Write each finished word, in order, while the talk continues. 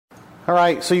All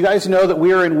right, so you guys know that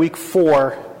we are in week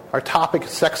 4. Our topic is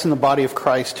sex in the body of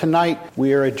Christ. Tonight,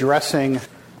 we are addressing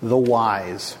the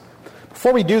whys.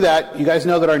 Before we do that, you guys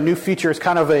know that our new feature is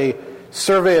kind of a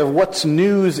survey of what's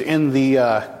news in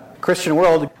the Christian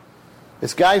world.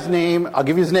 This guy's name, I'll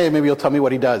give you his name, maybe you'll tell me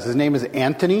what he does. His name is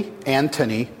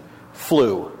Antony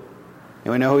Flew.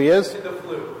 Anyone know who he is? The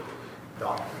Flew.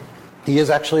 Doctor. He is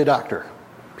actually a doctor,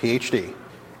 PhD.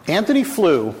 Antony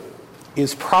Flew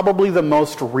is probably the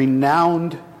most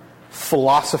renowned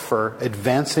philosopher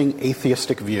advancing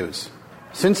atheistic views.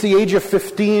 Since the age of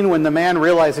 15, when the man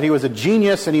realized that he was a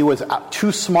genius and he was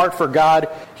too smart for God,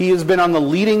 he has been on the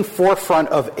leading forefront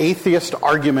of atheist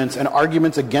arguments and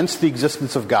arguments against the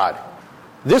existence of God.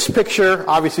 This picture,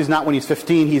 obviously, is not when he's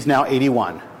 15. He's now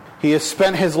 81. He has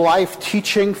spent his life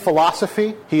teaching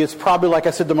philosophy. He is probably, like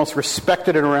I said, the most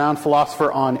respected and renowned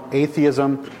philosopher on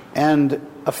atheism. And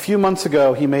a few months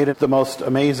ago, he made the most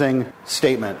amazing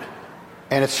statement.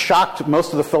 And it's shocked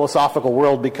most of the philosophical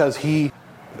world because he,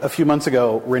 a few months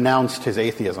ago, renounced his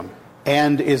atheism.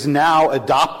 And is now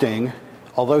adopting,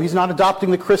 although he's not adopting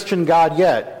the Christian God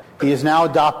yet, he has now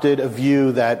adopted a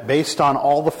view that based on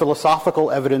all the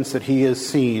philosophical evidence that he has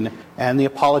seen and the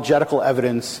apologetical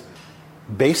evidence,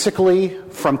 basically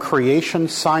from creation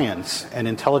science and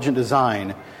intelligent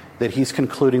design, that he's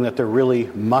concluding that there really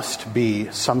must be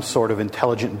some sort of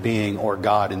intelligent being or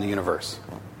God in the universe.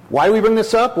 Why do we bring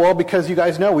this up? Well, because you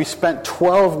guys know we spent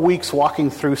 12 weeks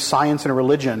walking through science and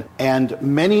religion, and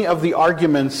many of the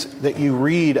arguments that you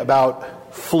read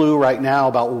about Flew right now,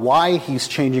 about why he's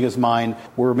changing his mind,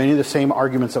 were many of the same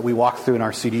arguments that we walked through in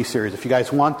our CD series. If you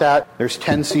guys want that, there's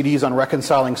 10 CDs on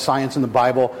reconciling science and the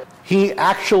Bible. He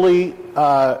actually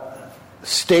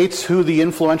states who the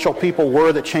influential people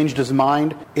were that changed his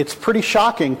mind. It's pretty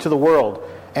shocking to the world.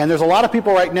 And there's a lot of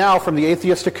people right now from the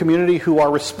atheistic community who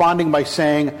are responding by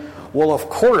saying, well, of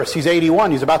course, he's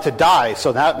 81, he's about to die,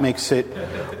 so that makes it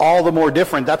all the more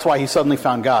different. That's why he suddenly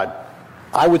found God.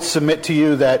 I would submit to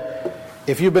you that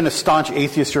if you've been a staunch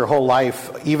atheist your whole life,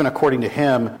 even according to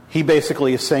him, he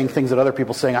basically is saying things that other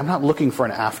people are saying, I'm not looking for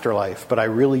an afterlife, but I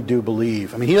really do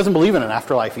believe. I mean, he doesn't believe in an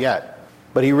afterlife yet,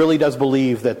 but he really does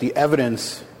believe that the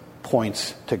evidence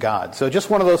points to God. So just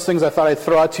one of those things I thought I'd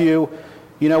throw out to you.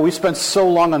 You know, we spent so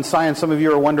long on science, some of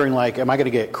you are wondering, like, am I going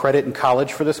to get credit in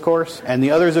college for this course? And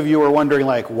the others of you are wondering,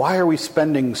 like, why are we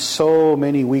spending so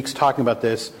many weeks talking about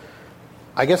this?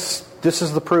 I guess this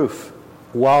is the proof.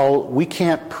 While we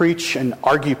can't preach and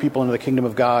argue people into the kingdom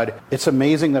of God, it's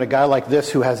amazing that a guy like this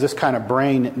who has this kind of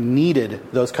brain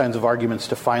needed those kinds of arguments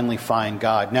to finally find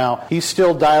God. Now, he's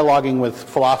still dialoguing with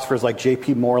philosophers like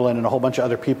J.P. Moreland and a whole bunch of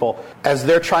other people as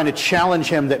they're trying to challenge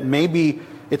him that maybe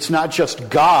it's not just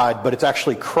God, but it's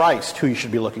actually Christ who you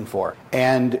should be looking for.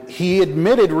 And he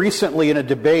admitted recently in a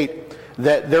debate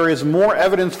that there is more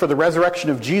evidence for the resurrection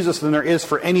of Jesus than there is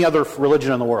for any other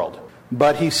religion in the world.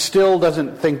 But he still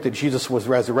doesn't think that Jesus was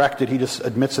resurrected. He just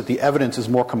admits that the evidence is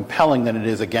more compelling than it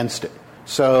is against it.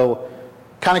 So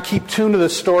kind of keep tuned to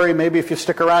this story. Maybe if you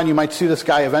stick around, you might see this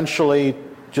guy eventually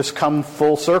just come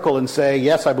full circle and say,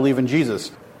 yes, I believe in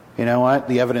Jesus. You know what?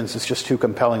 The evidence is just too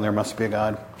compelling. There must be a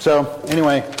God. So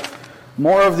anyway,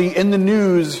 more of the in the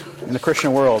news in the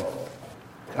Christian world.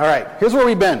 All right, here's where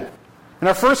we've been. In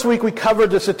our first week, we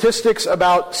covered the statistics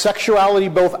about sexuality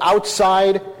both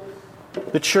outside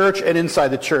the church and inside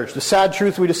the church. The sad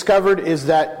truth we discovered is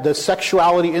that the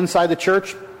sexuality inside the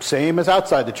church, same as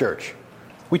outside the church.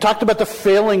 We talked about the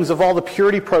failings of all the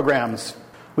purity programs.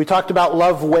 We talked about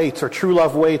love weights or true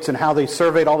love weights and how they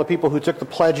surveyed all the people who took the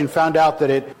pledge and found out that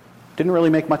it didn't really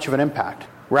make much of an impact.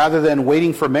 Rather than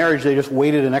waiting for marriage, they just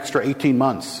waited an extra 18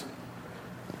 months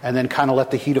and then kind of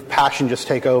let the heat of passion just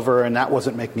take over, and that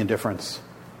wasn't making a difference.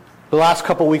 The last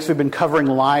couple of weeks we've been covering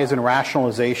lies and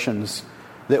rationalizations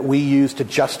that we use to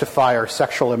justify our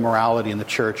sexual immorality in the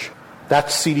church.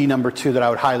 That's CD number 2 that I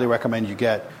would highly recommend you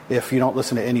get if you don't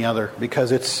listen to any other,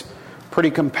 because it's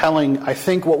pretty compelling. I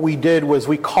think what we did was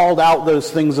we called out those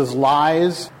things as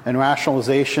lies and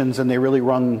rationalizations, and they really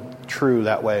rung true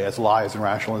that way as lies and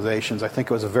rationalizations. I think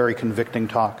it was a very convicting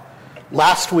talk.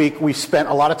 Last week we spent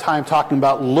a lot of time talking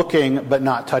about looking but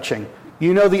not touching.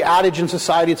 You know the adage in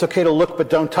society, it's okay to look but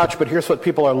don't touch, but here's what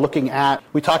people are looking at.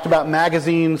 We talked about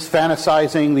magazines,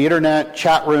 fantasizing, the internet,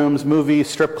 chat rooms, movies,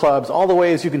 strip clubs, all the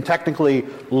ways you can technically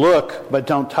look but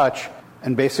don't touch,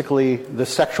 and basically the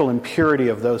sexual impurity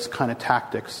of those kind of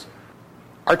tactics.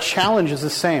 Our challenge is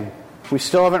the same. We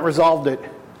still haven't resolved it.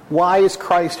 Why is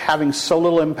Christ having so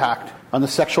little impact on the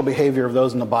sexual behavior of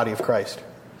those in the body of Christ?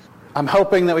 I'm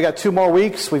hoping that we got 2 more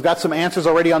weeks. We've got some answers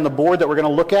already on the board that we're going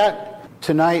to look at.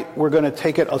 Tonight, we're going to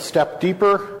take it a step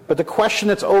deeper. But the question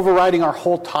that's overriding our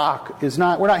whole talk is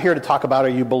not, we're not here to talk about are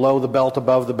you below the belt,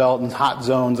 above the belt, and hot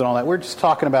zones and all that. We're just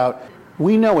talking about,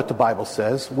 we know what the Bible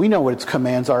says. We know what its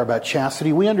commands are about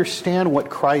chastity. We understand what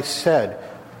Christ said.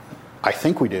 I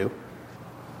think we do.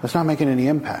 It's not making any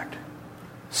impact.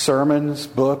 Sermons,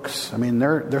 books,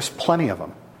 there's plenty of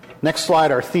them. Next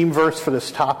slide, our theme verse for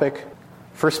this topic,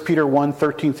 1 Peter 1,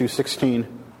 13 through 16.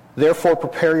 Therefore,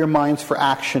 prepare your minds for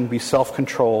action, be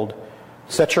self-controlled.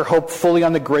 Set your hope fully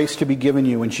on the grace to be given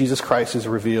you when Jesus Christ is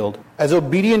revealed. As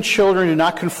obedient children, do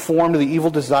not conform to the evil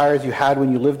desires you had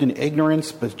when you lived in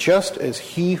ignorance, but just as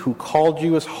he who called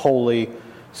you is holy,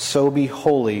 so be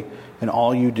holy in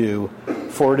all you do.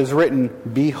 For it is written,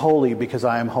 be holy because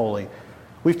I am holy.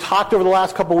 We've talked over the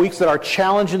last couple of weeks that our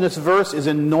challenge in this verse is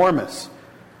enormous.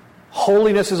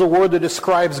 Holiness is a word that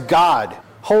describes God.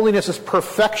 Holiness is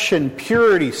perfection,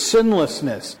 purity,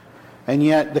 sinlessness. And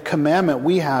yet the commandment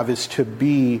we have is to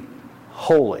be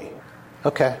holy.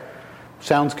 Okay,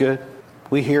 sounds good.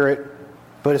 We hear it,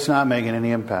 but it's not making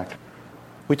any impact.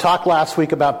 We talked last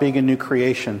week about being a new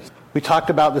creation. We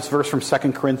talked about this verse from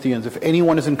 2 Corinthians. If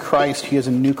anyone is in Christ, he is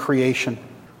a new creation.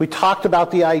 We talked about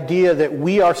the idea that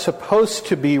we are supposed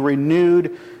to be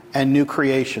renewed and new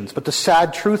creations. But the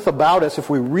sad truth about us, if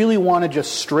we really want to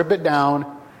just strip it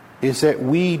down, is that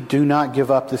we do not give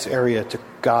up this area to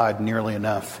God nearly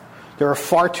enough. There are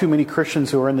far too many Christians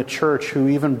who are in the church who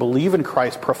even believe in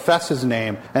Christ, profess his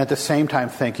name, and at the same time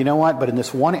think, you know what, but in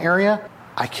this one area,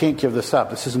 I can't give this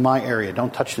up. This is my area.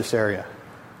 Don't touch this area.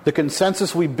 The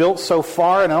consensus we built so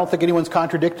far, and I don't think anyone's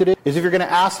contradicted it, is if you're going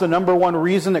to ask the number one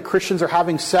reason that Christians are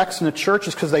having sex in the church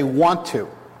is because they want to.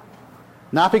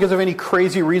 Not because of any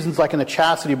crazy reasons like in the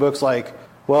chastity books, like,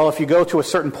 well, if you go to a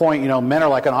certain point, men are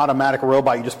like an automatic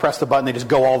robot. You just press the button, they just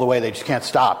go all the way. They just can't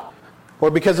stop. Or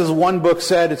because, as one book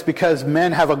said, it's because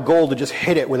men have a goal to just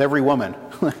hit it with every woman.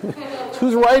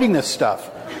 Who's writing this stuff?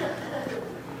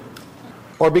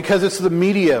 Or because it's the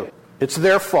media. It's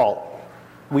their fault.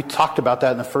 We talked about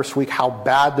that in the first week, how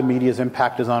bad the media's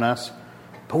impact is on us.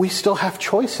 But we still have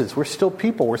choices. We're still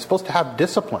people. We're supposed to have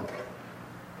discipline.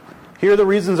 Here are the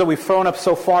reasons that we've thrown up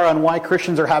so far on why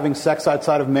Christians are having sex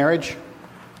outside of marriage.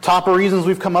 Top of reasons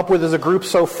we've come up with as a group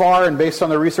so far, and based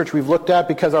on the research we've looked at,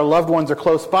 because our loved ones are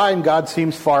close by and God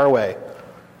seems far away.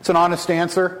 It's an honest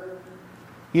answer.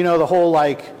 The whole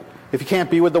if you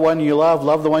can't be with the one you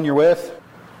love the one you're with.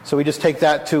 So we just take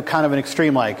that to kind of an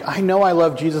extreme, I know I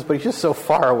love Jesus, but he's just so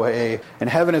far away, and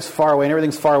heaven is far away, and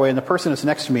everything's far away, and the person that's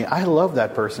next to me, I love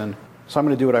that person, so I'm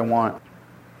going to do what I want.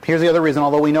 Here's the other reason.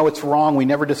 Although we know it's wrong, we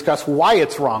never discuss why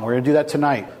it's wrong. We're going to do that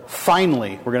tonight.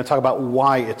 Finally, we're going to talk about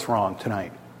why it's wrong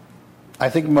tonight. I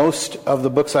think most of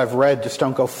the books I've read just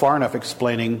don't go far enough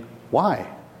explaining why.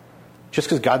 Just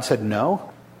because God said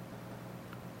no?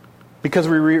 Because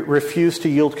we refuse to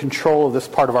yield control of this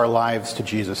part of our lives to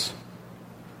Jesus.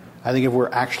 I think if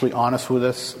we're actually honest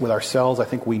with ourselves, I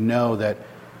think we know that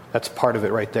that's part of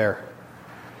it right there.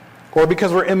 Or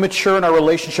because we're immature in our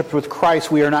relationship with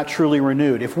Christ, we are not truly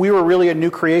renewed. If we were really a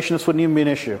new creation, this wouldn't even be an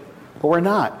issue. But we're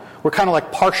not. We're kind of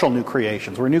like partial new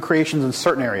creations. We're new creations in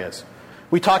certain areas.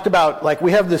 We talked about,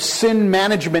 we have this sin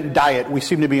management diet we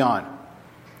seem to be on.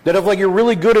 That if, you're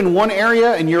really good in one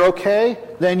area and you're okay,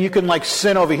 then you can,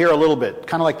 sin over here a little bit.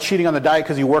 Kind of like cheating on the diet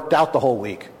because you worked out the whole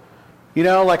week.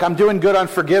 I'm doing good on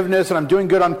forgiveness, and I'm doing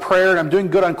good on prayer, and I'm doing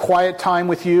good on quiet time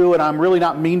with you, and I'm really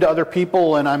not mean to other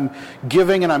people, and I'm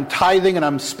giving, and I'm tithing, and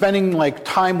I'm spending,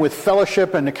 time with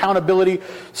fellowship and accountability.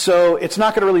 So it's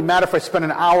not going to really matter if I spend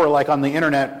an hour, on the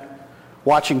internet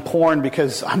watching porn,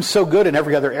 because I'm so good in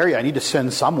every other area. I need to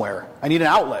sin somewhere. I need an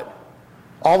outlet.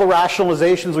 All the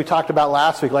rationalizations we talked about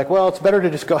last week, it's better to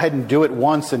just go ahead and do it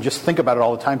once and just think about it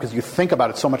all the time, because you think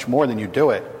about it so much more than you do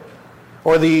it.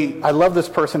 Or I love this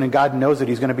person and God knows that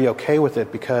he's going to be okay with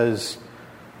it because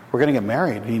we're going to get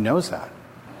married and he knows that.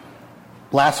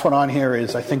 Last one on here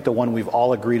is, I think, the one we've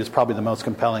all agreed is probably the most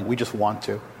compelling. We just want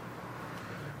to.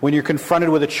 When you're confronted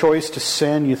with a choice to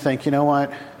sin, you think, you know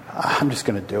what? I'm just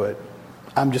going to do it.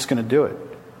 I'm just going to do it.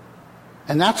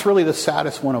 And that's really the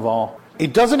saddest one of all.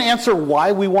 It doesn't answer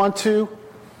why we want to,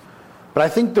 but I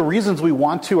think the reasons we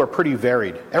want to are pretty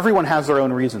varied. Everyone has their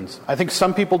own reasons. I think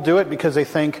some people do it because they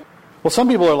think, some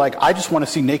people are like, I just want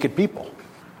to see naked people.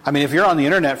 If you're on the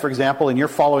internet, for example, and you're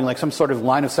following some sort of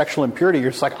line of sexual impurity,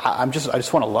 you're just like, I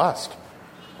just want to lust.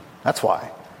 That's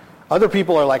why. Other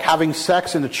people are having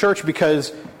sex in the church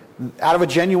because out of a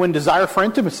genuine desire for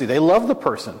intimacy. They love the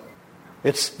person.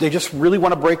 They just really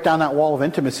want to break down that wall of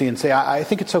intimacy and say, I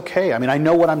think it's okay. I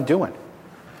know what I'm doing.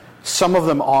 Some of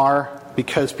them are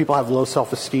because people have low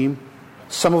self-esteem.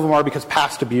 Some of them are because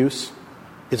past abuse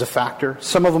is a factor.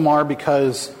 Some of them are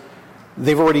because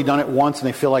they've already done it once and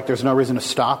they feel like there's no reason to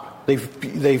stop. They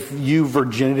view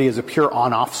virginity as a pure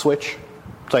on-off switch.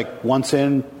 It's like once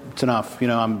in, it's enough.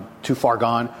 I'm too far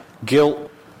gone.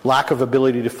 Guilt, lack of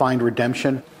ability to find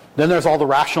redemption. Then there's all the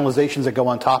rationalizations that go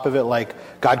on top of it, like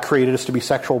God created us to be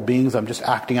sexual beings. I'm just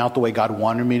acting out the way God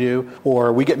wanted me to.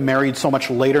 Or we get married so much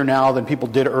later now than people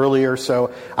did earlier,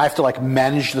 so I have to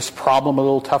manage this problem a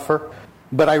little tougher.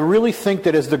 But I really think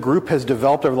that as the group has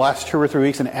developed over the last 2 or 3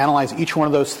 weeks and analyzed each one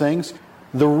of those things,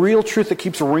 the real truth that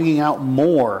keeps ringing out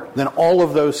more than all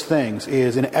of those things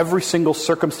is in every single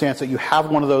circumstance that you have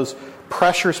one of those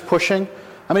pressures pushing.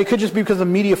 I mean, it could just be because the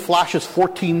media flashes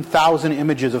 14,000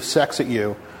 images of sex at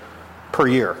you per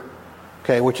year,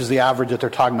 okay, which is the average that they're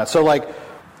talking about. So,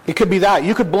 it could be that.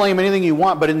 You could blame anything you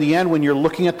want, but in the end, when you're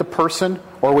looking at the person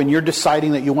or when you're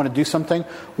deciding that you want to do something,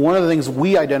 one of the things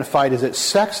we identified is that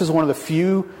sex is one of the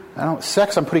few,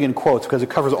 sex I'm putting in quotes because it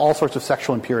covers all sorts of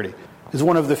sexual impurity, is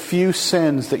one of the few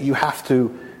sins that you have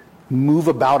to move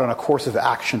about on a course of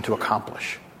action to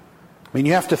accomplish. I mean,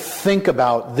 you have to think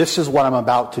about, this is what I'm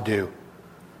about to do,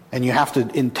 and you have to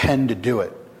intend to do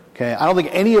it, okay? I don't think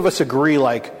any of us agree,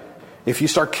 if you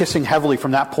start kissing heavily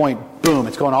from that point, boom,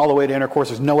 it's going all the way to intercourse.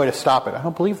 There's no way to stop it. I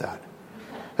don't believe that.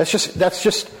 That's a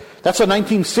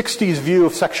 1960s view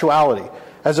of sexuality,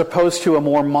 as opposed to a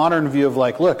more modern view of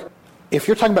look, if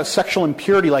you're talking about sexual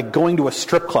impurity, like going to a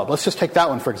strip club, let's just take that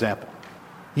one for example.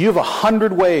 You have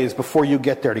 100 ways before you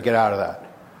get there to get out of that.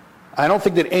 I don't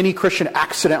think that any Christian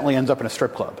accidentally ends up in a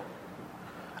strip club.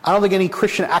 I don't think any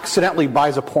Christian accidentally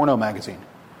buys a porno magazine.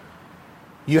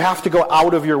 You have to go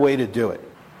out of your way to do it.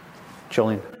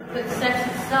 Jillian. But sex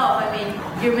itself,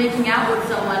 you're making out with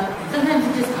someone, sometimes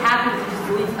it just happens, it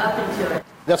just leads up into it.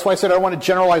 That's why I said I don't want to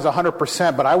generalize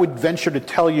 100%, but I would venture to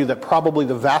tell you that probably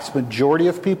the vast majority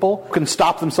of people can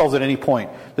stop themselves at any point.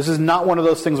 This is not one of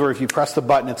those things where if you press the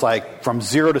button, it's from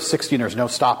 0 to 60 and there's no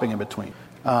stopping in between.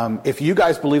 If you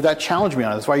guys believe that, challenge me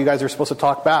on it. That's why you guys are supposed to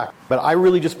talk back. But I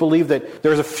really just believe that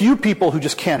there's a few people who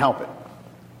just can't help it.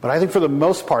 But I think for the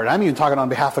most part, I'm even talking on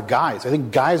behalf of guys, I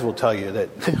think guys will tell you that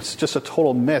it's just a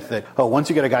total myth that, once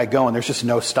you get a guy going, there's just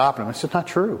no stopping him. It's just not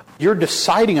true. You're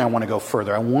deciding, I want to go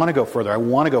further, I want to go further, I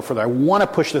want to go further, I want to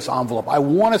push this envelope, I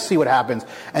want to see what happens.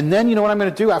 And then you know what I'm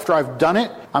going to do after I've done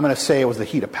it? I'm going to say it was the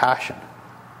heat of passion.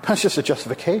 That's just a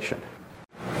justification.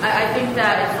 I think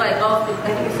that it's I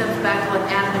think it stems back to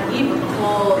Adam and Eve with the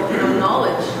whole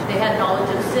knowledge. They had knowledge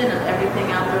of sin, of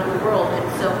everything out there in the world.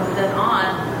 And so from then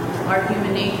on, our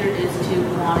human nature is to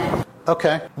want it.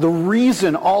 Okay. The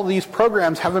reason all these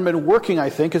programs haven't been working, I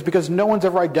think, is because no one's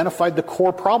ever identified the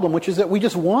core problem, which is that we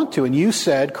just want to. And you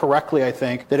said correctly, I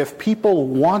think, that if people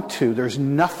want to, there's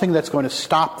nothing that's going to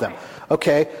stop them.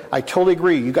 Okay, I totally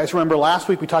agree. You guys remember last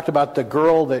week we talked about the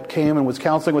girl that came and was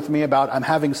counseling with me about I'm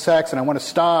having sex and I want to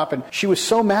stop. And she was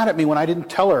so mad at me when I didn't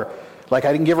tell her. I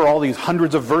didn't give her all these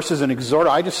hundreds of verses and exhort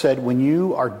her. I just said, when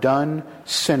you are done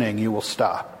sinning, you will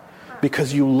stop.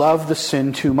 Because you love the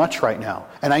sin too much right now.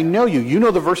 And I know you. You know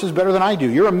the verses better than I do.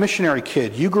 You're a missionary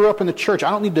kid. You grew up in the church.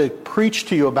 I don't need to preach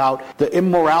to you about the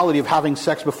immorality of having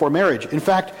sex before marriage. In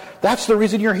fact, that's the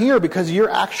reason you're here, because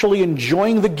you're actually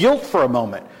enjoying the guilt for a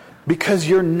moment. Because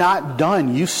you're not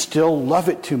done. You still love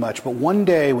it too much. But one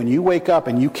day when you wake up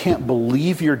and you can't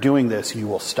believe you're doing this, you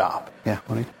will stop. Yeah,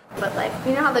 Bonnie? But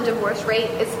you know how the divorce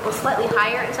rate is slightly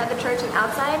higher inside the church and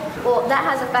outside? Well, that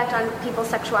has effect on people's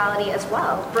sexuality as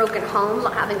well. Broken homes,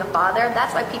 not having a father.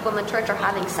 That's why people in the church are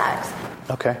having sex.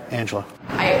 Okay, Angela.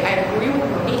 I agree with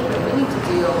Monique that we need to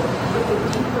deal with the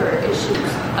deeper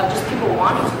issues of just people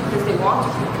wanting to because they want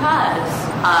to, because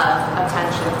of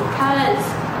attention, because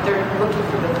they're looking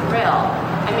for the thrill.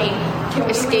 Can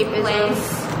we replace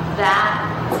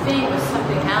that thing with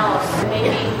something else?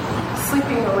 Maybe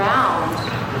sleeping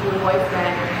around your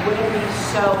boyfriend wouldn't be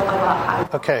so about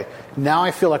how... Okay, now I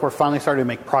feel like we're finally starting to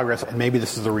make progress, and maybe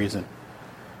this is the reason.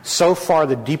 So far,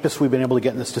 the deepest we've been able to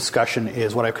get in this discussion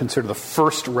is what I consider the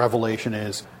first revelation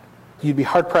is, you'd be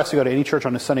hard-pressed to go to any church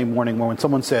on a Sunday morning where when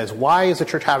someone says, why is the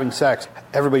church having sex?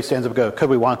 Everybody stands up and goes, because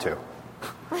we want to.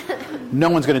 No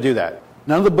one's going to do that.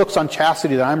 None of the books on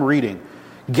chastity that I'm reading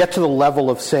get to the level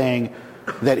of saying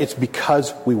that it's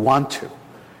because we want to.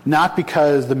 Not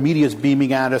because the media is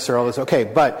beaming at us or all this. Okay,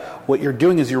 but what you're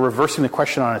doing is you're reversing the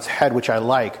question on its head, which I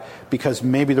like, because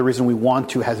maybe the reason we want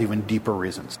to has even deeper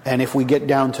reasons. And if we get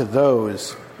down to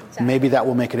those, maybe that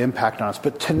will make an impact on us.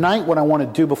 But tonight, what I want to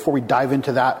do before we dive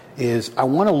into that is I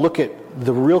want to look at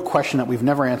the real question that we've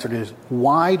never answered is,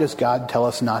 why does God tell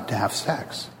us not to have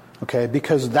sex? Okay,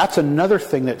 because that's another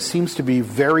thing that seems to be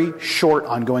very short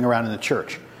on going around in the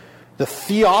church. The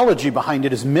theology behind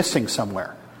it is missing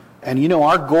somewhere. And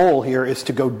our goal here is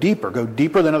to go deeper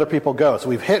than other people go. So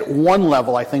we've hit one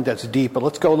level, I think that's deep, but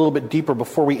let's go a little bit deeper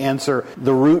before we answer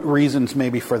the root reasons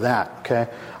maybe for that, okay?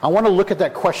 I want to look at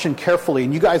that question carefully,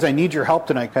 and you guys, I need your help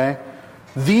tonight, okay?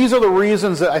 These are the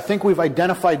reasons that I think we've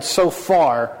identified so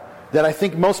far that I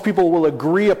think most people will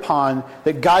agree upon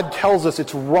that God tells us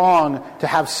it's wrong to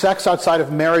have sex outside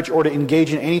of marriage or to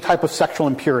engage in any type of sexual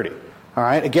impurity. All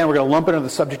right. Again, we're going to lump it into the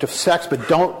subject of sex, but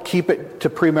don't keep it to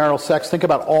premarital sex. Think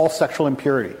about all sexual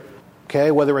impurity.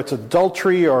 Okay, whether it's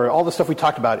adultery or all the stuff we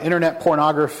talked about, internet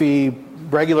pornography,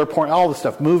 regular porn, all the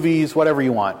stuff, movies, whatever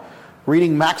you want,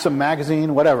 reading Maxim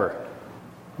magazine, whatever.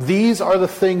 These are the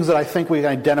things that I think we can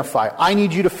identify. I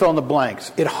need you to fill in the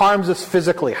blanks. It harms us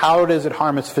physically. How does it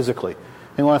harm us physically?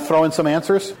 You want to throw in some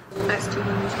answers?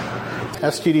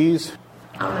 STDs.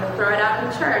 I'm going to throw it out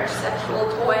in church.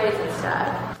 Sexual toys and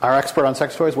stuff. Our expert on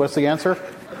sex toys, what's the answer?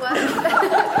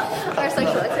 Our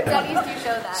sexual studies do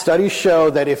show that. Studies show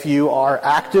that if you are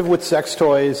active with sex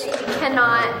toys, you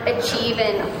cannot achieve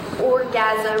an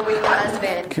orgasm with your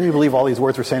husband. Can you believe all these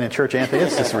words we're saying in church, Anthony?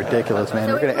 It's just ridiculous,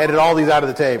 man. We're going to edit all these out of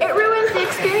the tape. It ruins the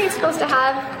experience you're supposed to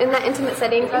have in that intimate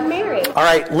setting of marriage. All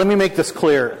right, let me make this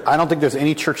clear. I don't think there's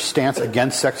any church stance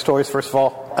against sex toys, first of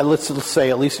all. Let's say,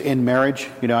 at least in marriage,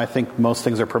 I think most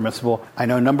things are permissible. I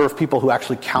know a number of people who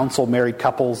actually counsel married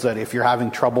couples that if you're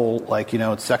having trouble,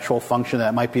 it's sexual function,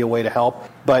 that might be a way to help.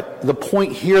 But the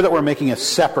point here that we're making is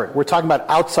separate. We're talking about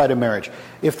outside of marriage.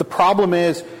 If the problem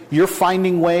is you're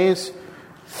finding ways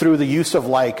through the use of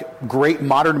great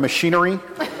modern machinery,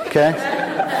 okay,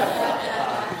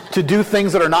 to do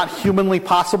things that are not humanly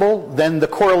possible, then the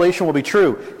correlation will be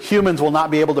true. Humans will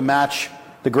not be able to match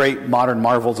the great modern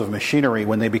marvels of machinery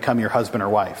when they become your husband or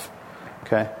wife.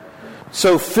 Okay?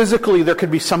 So physically there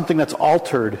could be something that's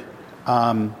altered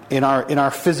in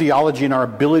our physiology and our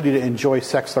ability to enjoy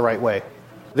sex the right way.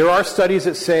 There are studies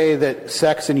that say that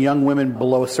sex in young women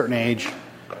below a certain age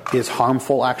is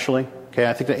harmful, actually. Okay,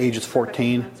 I think the age is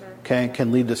 14. Okay,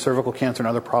 can lead to cervical cancer and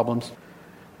other problems.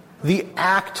 The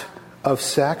act of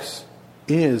sex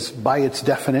is, by its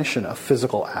definition, a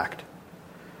physical act.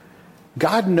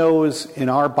 God knows in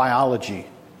our biology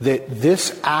that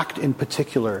this act in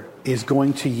particular is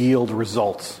going to yield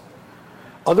results.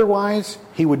 Otherwise,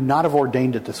 he would not have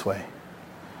ordained it this way.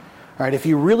 All right, if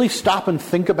you really stop and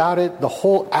think about it, the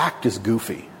whole act is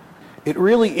goofy. It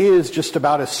really is just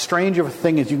about as strange of a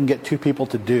thing as you can get two people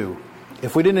to do.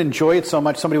 If we didn't enjoy it so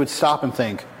much, somebody would stop and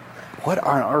think, what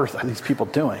on earth are these people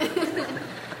doing?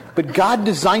 But God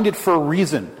designed it for a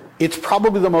reason. It's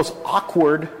probably the most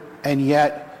awkward and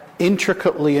yet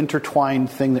intricately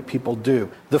intertwined thing that people do.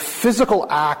 The physical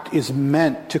act is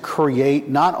meant to create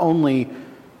not only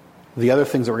the other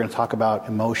things that we're going to talk about,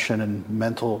 emotion and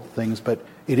mental things, but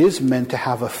it is meant to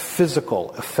have a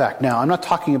physical effect. Now, I'm not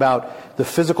talking about the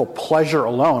physical pleasure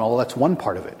alone, although that's one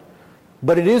part of it.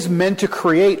 But it is meant to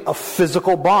create a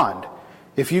physical bond.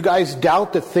 If you guys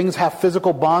doubt that things have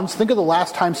physical bonds, think of the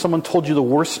last time someone told you the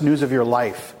worst news of your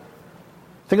life.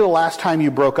 Think of the last time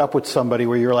you broke up with somebody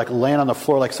where you're laying on the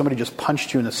floor like somebody just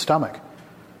punched you in the stomach.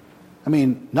 I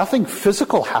mean, nothing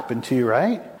physical happened to you,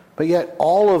 right? But yet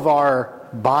all of our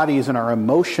bodies and our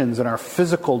emotions and our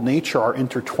physical nature are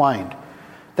intertwined.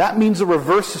 That means the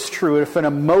reverse is true. If an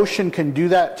emotion can do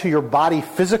that to your body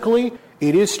physically,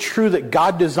 it is true that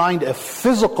God designed a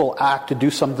physical act to do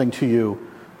something to you,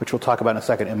 which we'll talk about in a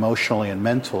second, emotionally and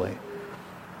mentally,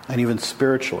 and even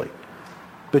spiritually.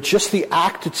 But just the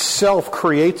act itself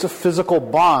creates a physical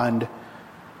bond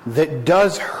that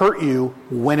does hurt you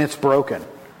when it's broken.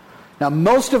 Now,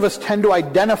 most of us tend to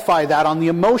identify that on the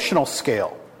emotional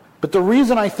scale. But the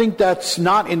reason I think that's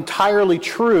not entirely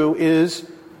true is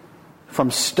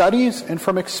from studies and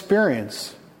from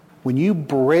experience. When you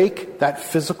break that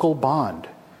physical bond,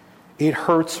 it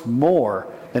hurts more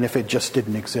than if it just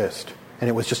didn't exist and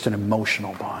it was just an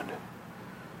emotional bond.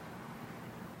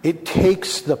 It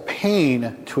takes the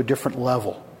pain to a different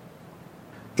level.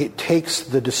 It takes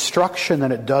the destruction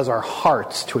that it does our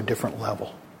hearts to a different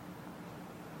level.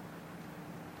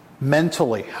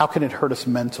 Mentally, how can it hurt us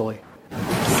mentally?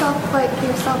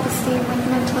 Your self-esteem,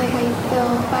 mentally how you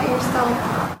feel about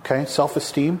yourself. Okay,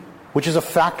 self-esteem, which is a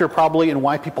factor probably in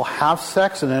why people have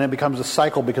sex, and then it becomes a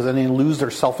cycle because then they lose their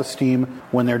self-esteem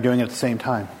when they're doing it at the same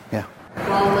time. Yeah.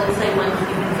 Well, let's say once you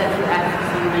can set your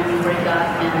actions and then you break up,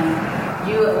 and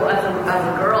you, as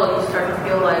a girl, you start to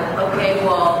feel like, okay,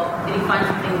 well, did he find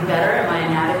something better? Am I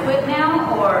inadequate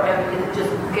now? Or is it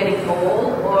just getting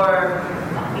old? Or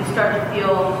you start to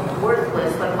feel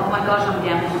worthless, like, oh my gosh, I'm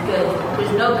damaged good.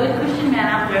 There's no good Christian man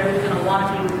out there who's going to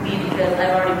want to be because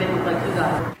I've already been with two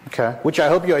guys. Okay, which I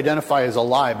hope you identify as a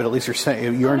lie, but at least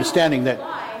you're understanding that,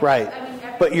 right? I mean,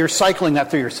 But you're cycling that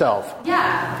through yourself. Yeah,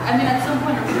 I mean, at some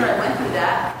point I'm sure I went through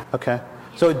that. Okay.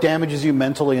 So it damages you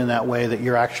mentally in that way that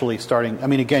you're actually starting, I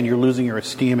mean, again, you're losing your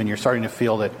esteem and you're starting to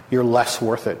feel that you're less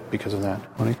worth it because of that.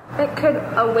 Honey? It could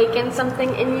awaken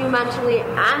something in you mentally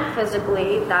and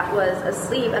physically that was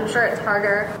asleep. I'm sure it's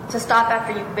harder to stop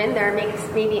after you've been there.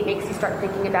 Maybe it makes you start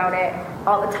thinking about it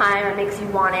all the time. It makes you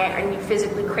want it, and you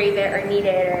physically crave it or need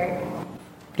it. Or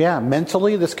Yeah,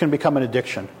 mentally this can become an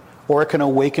addiction. Or it can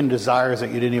awaken desires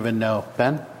that you didn't even know.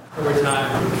 Ben? Over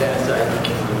time, fantasizing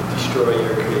can destroy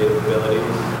your creative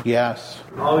abilities. Yes.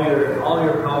 All your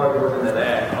power goes into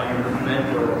that. All your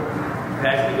mental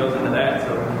capacity goes into that.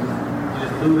 So you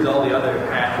just lose all the other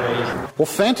pathways. Well,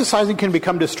 fantasizing can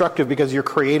become destructive because you're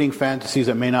creating fantasies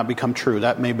that may not become true.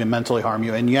 That may mentally harm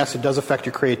you. And yes, it does affect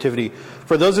your creativity.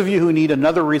 For those of you who need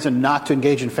another reason not to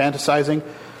engage in fantasizing,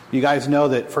 you guys know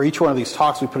that for each one of these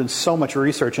talks we put in so much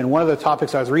research. And one of the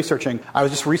topics I was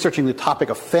just researching the topic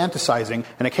of fantasizing,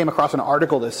 and I came across an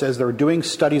article that says they were doing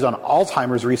studies on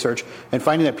Alzheimer's research and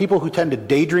finding that people who tend to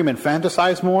daydream and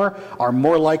fantasize more are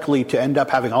more likely to end up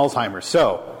having Alzheimer's.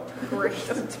 So,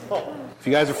 if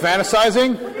you guys are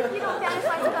fantasizing,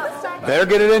 better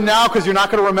get it in now because you're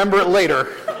not going to remember it later.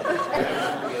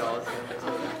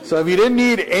 So if you didn't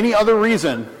need any other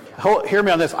reason, hear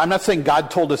me on this. I'm not saying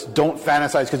God told us don't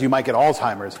fantasize because you might get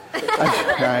Alzheimer's.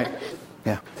 All right?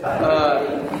 Yeah.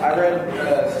 I read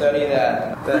a study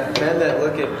that men that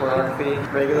look at pornography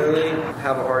regularly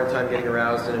have a hard time getting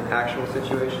aroused in an actual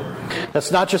situation. That's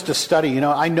not just a study. You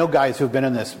know, I know guys who've been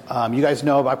in this. You guys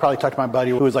know, I probably talked to my buddy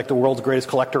who was like the world's greatest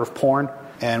collector of porn.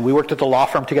 And we worked at the law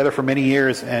firm together for many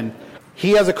years. And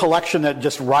he has a collection that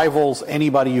just rivals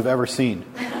anybody you've ever seen.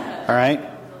 All right?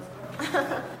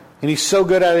 And he's so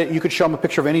good at it, you could show him a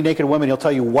picture of any naked woman, he'll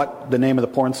tell you what the name of the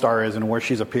porn star is and where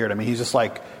she's appeared. I mean, he's just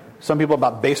like, some people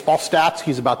about baseball stats,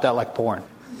 he's about that like porn.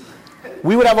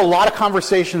 We would have a lot of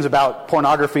conversations about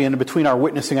pornography in between our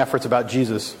witnessing efforts about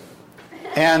Jesus.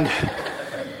 And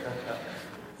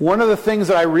one of the things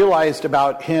that I realized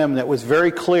about him that was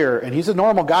very clear, and he's a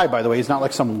normal guy, by the way, he's not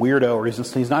like some weirdo, or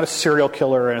he's not a serial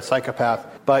killer and a psychopath,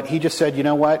 but he just said, you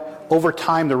know what, over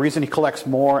time the reason he collects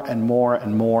more and more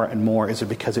and more and more is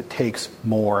because it takes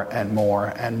more and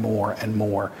more and more and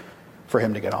more for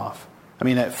him to get off. I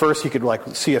mean, at first he could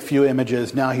like see a few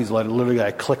images, now he's literally got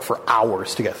to click for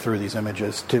hours to get through these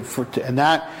images, and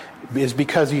that is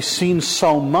because he's seen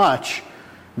so much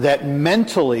that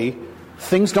mentally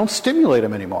things don't stimulate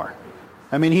him anymore.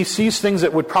 I mean, he sees things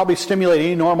that would probably stimulate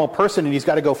any normal person, and he's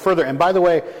got to go further. And by the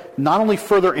way, not only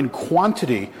further in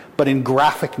quantity, but in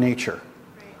graphic nature.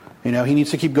 You know, he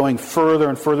needs to keep going further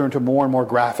and further into more and more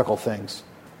graphical things.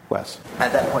 Wes?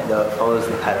 At that point, though, it follows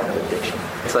the pattern of addiction.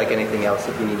 It's like anything else.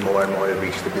 If you need more and more to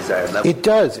reach the desired level. It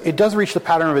does. It does reach the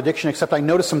pattern of addiction, except I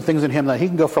noticed some things in him that he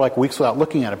can go for like weeks without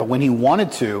looking at it. But when he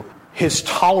wanted to, his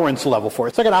tolerance level for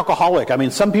it. It's like an alcoholic. I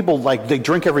mean, some people, like, they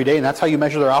drink every day, and that's how you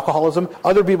measure their alcoholism.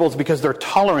 Other people, it's because their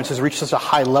tolerance has reached such a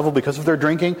high level because of their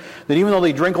drinking that even though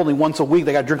they drink only once a week,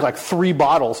 they got to drink like 3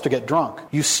 bottles to get drunk.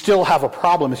 You still have a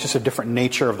problem. It's just a different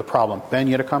nature of the problem. Ben,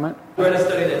 you had a comment? I read a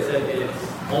study that said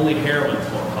it's only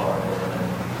heroin's more powerful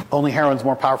than it. Only heroin's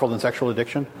more powerful than sexual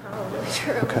addiction? Probably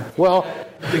true. Okay. Well,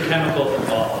 the chemicals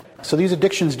involved. So these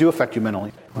addictions do affect you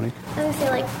mentally. Monique? I would say,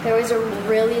 like, there was a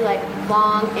really, like,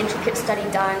 long, intricate study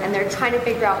done, and they're trying to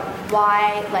figure out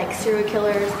why, like, serial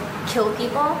killers kill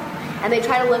people, and they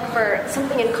try to look for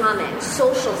something in common,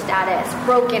 social status,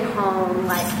 broken home,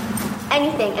 like,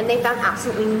 anything, and they found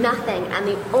absolutely nothing, and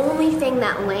the only thing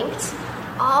that linked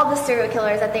all the serial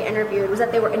killers that they interviewed was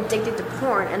that they were addicted to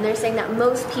porn, and they're saying that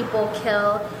most people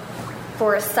kill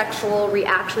for a sexual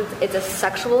reaction. It's a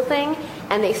sexual thing,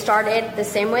 and they started the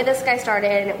same way this guy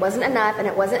started, and it wasn't enough,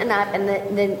 and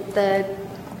the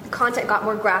content got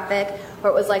more graphic,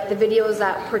 where it was like the videos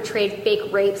that portrayed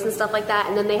fake rapes and stuff like that,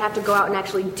 and then they have to go out and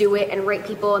actually do it and rape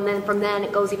people, and then from then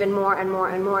it goes even more and more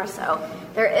and more. So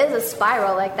there is a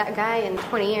spiral, like that guy in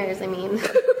 20 years, I mean.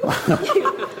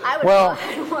 I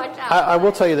would watch out. I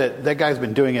will tell you that guy's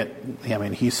been doing it, I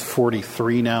mean, he's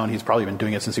 43 now, and he's probably been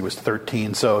doing it since he was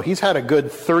 13, so he's had a good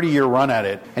 30-year run at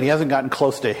it, and he hasn't gotten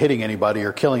close to hitting anybody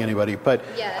or killing anybody, but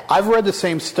yeah. I've read the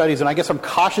same studies, and I guess I'm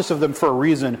cautious of them for a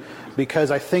reason,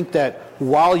 because I think that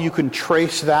while you can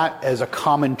trace that as a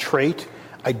common trait,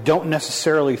 I don't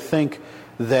necessarily think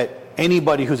that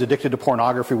anybody who's addicted to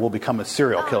pornography will become a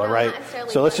serial killer, right?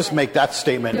 So let's just make that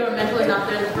statement. You were mentally not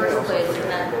there in the first place, and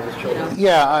then, you know.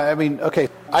 Yeah, I mean, okay.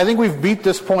 I think we've beat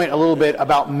this point a little bit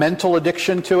about mental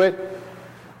addiction to it.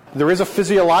 There is a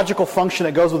physiological function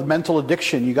that goes with mental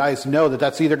addiction. You guys know that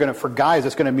that's either going to, for guys,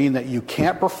 it's going to mean that you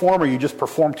can't perform or you just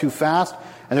perform too fast.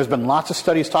 And there's been lots of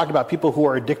studies talking about people who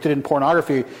are addicted in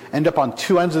pornography end up on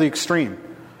two ends of the extreme.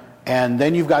 And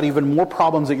then you've got even more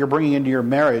problems that you're bringing into your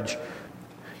marriage.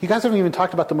 You guys haven't even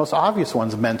talked about the most obvious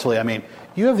ones mentally. I mean,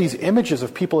 you have these images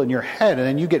of people in your head, and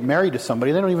then you get married to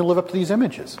somebody, and they don't even live up to these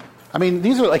images. I mean,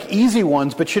 these are like easy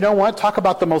ones, but you know what? Talk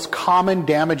about the most common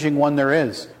damaging one there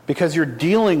is. Because you're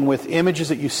dealing with images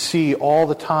that you see all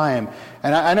the time.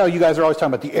 And I know you guys are always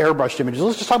talking about the airbrushed images.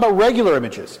 Let's just talk about regular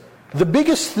images. The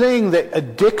biggest thing that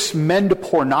addicts men to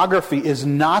pornography is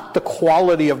not the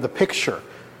quality of the picture.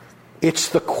 It's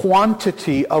the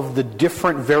quantity of the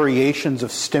different variations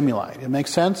of stimuli. It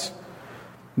makes sense?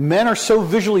 Men are so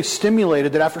visually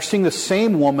stimulated that after seeing the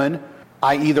same woman,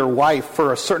 i.e. their wife,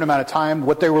 for a certain amount of time,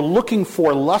 what they were looking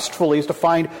for lustfully is to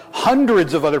find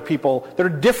hundreds of other people that are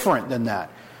different than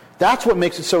that. That's what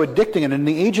makes it so addicting. And in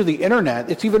the age of the internet,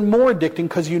 it's even more addicting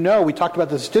because we talked about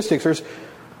the statistics, there's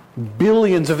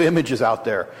billions of images out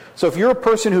there. So if you're a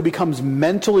person who becomes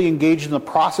mentally engaged in the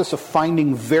process of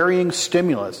finding varying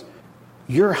stimulus,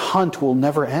 your hunt will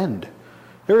never end.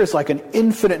 There is like an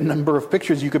infinite number of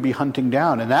pictures you could be hunting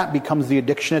down, and that becomes the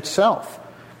addiction itself.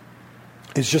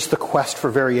 It's just the quest for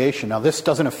variation. Now, this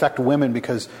doesn't affect women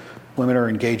because women are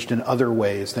engaged in other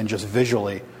ways than just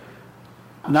visually.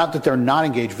 Not that they're not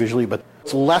engaged visually, but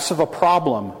it's less of a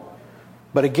problem.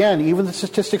 But again, even the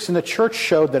statistics in the church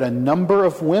showed that a number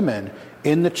of women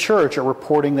in the church are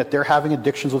reporting that they're having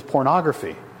addictions with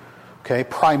pornography. Okay,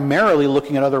 primarily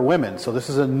looking at other women. So this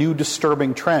is a new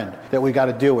disturbing trend that we got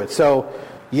to deal with. So,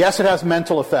 yes, it has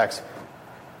mental effects.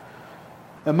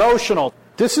 Emotional.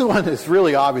 This is one that's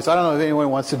really obvious. I don't know if anyone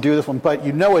wants to do this one, but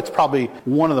you know it's probably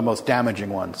one of the most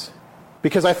damaging ones.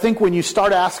 Because I think when you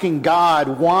start asking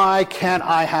God, why can't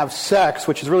I have sex,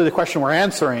 which is really the question we're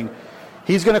answering,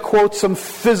 He's going to quote some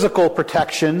physical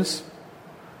protections.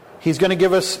 He's going to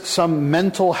give us some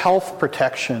mental health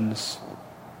protections.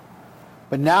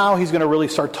 But now He's going to really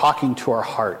start talking to our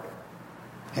heart.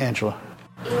 Angela.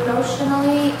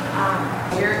 Emotionally,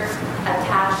 you're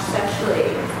attached sexually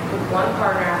with one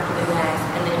partner after the next,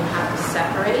 and then you have to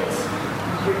separate.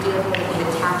 You're dealing with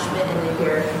the attachment, and then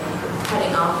you're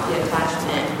cutting off the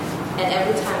attachment. And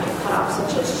every time you cut off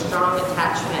such a strong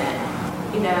attachment,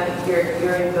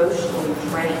 you're emotionally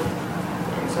drained.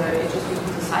 And so it just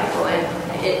becomes a cycle.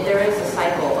 And there is a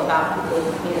cycle about people,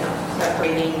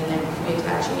 separating and then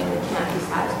reattaching, and they can't be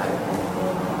satisfied with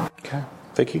anything. Okay.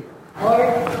 Vicky? Or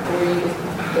you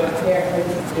don't care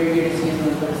because you're just using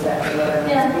it for the sex or whatever.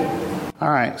 Yeah. All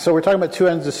right. So we're talking about two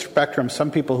ends of the spectrum.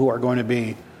 Some people who are going to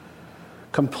be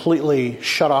completely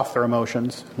shut off their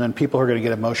emotions, and then people who are going to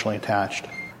get emotionally attached.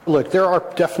 Look, there are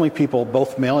definitely people,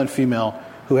 both male and female,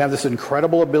 who have this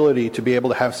incredible ability to be able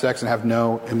to have sex and have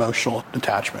no emotional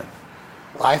attachment.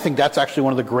 I think that's actually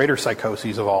one of the greater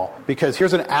psychoses of all. Because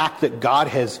here's an act that God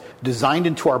has designed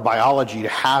into our biology to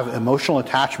have emotional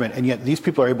attachment, and yet these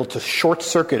people are able to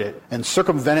short-circuit it and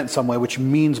circumvent it in some way, which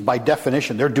means, by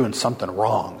definition, they're doing something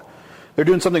wrong. They're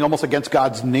doing something almost against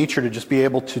God's nature to just be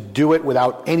able to do it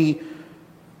without any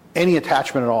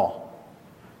attachment at all.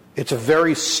 It's a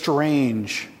very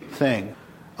strange thing.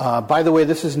 By the way,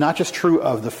 this is not just true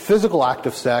of the physical act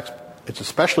of sex, it's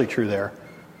especially true there,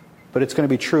 but it's going to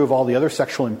be true of all the other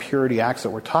sexual impurity acts that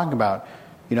we're talking about.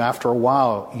 After a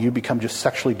while, you become just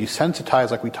sexually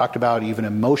desensitized, like we talked about, even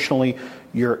emotionally.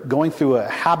 You're going through a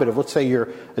habit of, let's say you're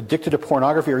addicted to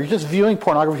pornography, or you're just viewing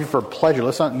pornography for pleasure.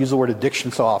 Let's not use the word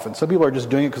addiction so often. Some people are just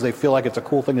doing it because they feel like it's a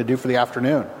cool thing to do for the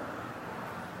afternoon.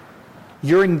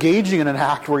 You're engaging in an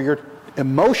act where you're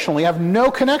emotionally have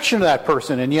no connection to that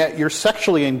person, and yet you're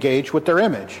sexually engaged with their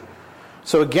image.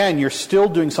 So again, you're still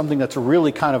doing something that's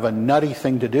really kind of a nutty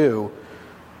thing to do.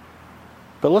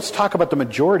 But let's talk about the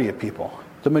majority of people.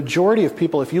 The majority of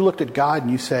people, if you looked at God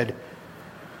and you said,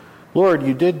 Lord,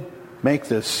 you did make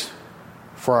this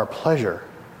for our pleasure.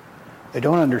 I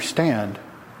don't understand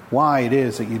why it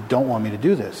is that you don't want me to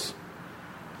do this.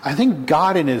 I think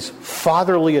God, in His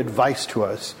fatherly advice to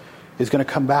us, is going to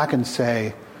come back and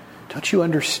say, don't you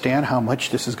understand how much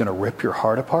this is going to rip your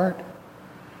heart apart?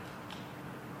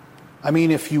 I mean,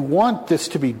 if you want this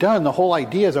to be done, the whole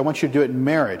idea is I want you to do it in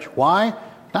marriage. Why?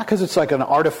 Not because it's like an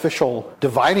artificial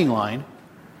dividing line.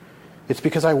 It's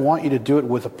because I want you to do it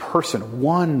with a person,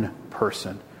 one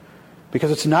person.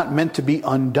 Because it's not meant to be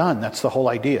undone. That's the whole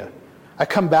idea. I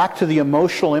come back to the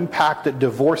emotional impact that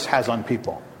divorce has on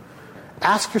people.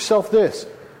 Ask yourself this.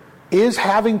 Is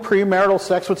having premarital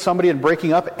sex with somebody and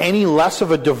breaking up any less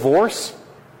of a divorce?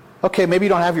 Okay, maybe you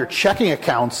don't have your checking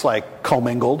accounts like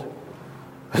commingled.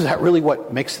 Is that really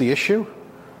what makes the issue?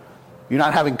 You're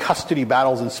not having custody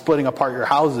battles and splitting apart your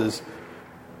houses.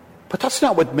 But that's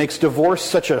not what makes divorce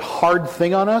such a hard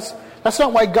thing on us. That's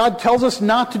not why God tells us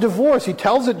not to divorce. He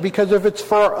tells it because if it's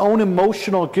for our own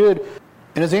emotional good,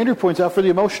 and as Andrew points out, for the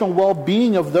emotional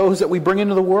well-being of those that we bring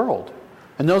into the world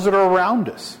and those that are around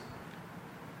us.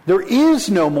 There is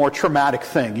no more traumatic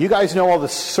thing. You guys know all the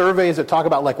surveys that talk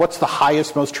about, like, what's the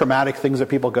highest, most traumatic things that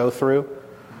people go through?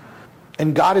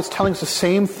 And God is telling us the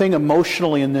same thing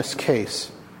emotionally in this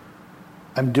case.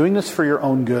 I'm doing this for your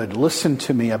own good. Listen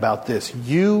to me about this.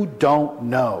 You don't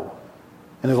know.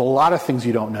 And there's a lot of things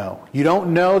you don't know. You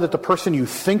don't know that the person you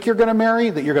think you're going to marry,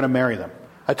 that you're going to marry them.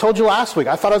 I told you last week,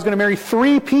 I thought I was going to marry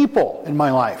 3 people in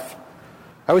my life.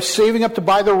 I was saving up to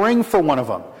buy the ring for one of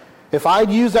them. If I'd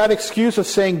used that excuse of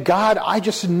saying, God, I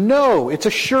just know, it's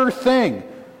a sure thing,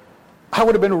 I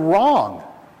would have been wrong.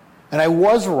 And I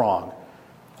was wrong.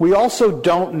 We also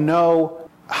don't know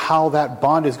how that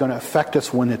bond is going to affect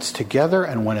us when it's together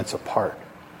and when it's apart.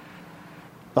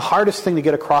 The hardest thing to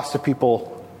get across to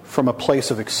people from a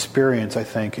place of experience, I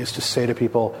think, is to say to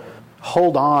people,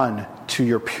 hold on to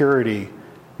your purity,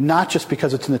 not just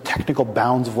because it's in the technical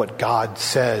bounds of what God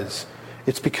says.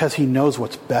 It's because He knows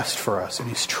what's best for us. And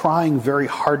He's trying very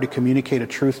hard to communicate a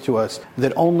truth to us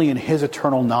that only in His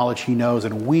eternal knowledge He knows.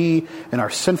 And we, in our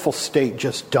sinful state,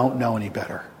 just don't know any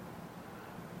better.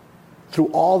 Through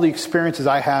all the experiences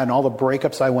I had and all the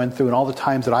breakups I went through and all the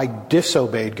times that I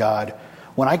disobeyed God,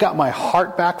 when I got my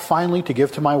heart back finally to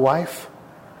give to my wife,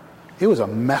 it was a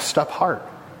messed up heart.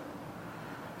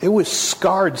 It was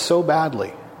scarred so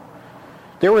badly.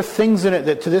 There were things in it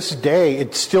that to this day,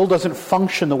 it still doesn't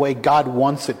function the way God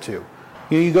wants it to.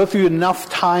 You go through enough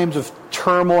times of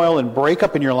turmoil and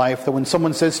breakup in your life that when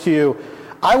someone says to you,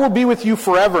 I will be with you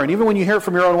forever, and even when you hear it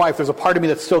from your own wife, there's a part of me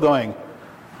that's still going,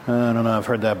 I don't know, I've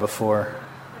heard that before.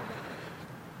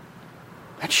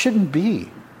 That shouldn't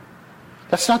be.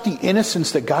 That's not the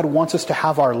innocence that God wants us to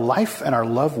have our life and our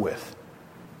love with.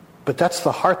 But that's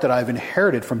the heart that I've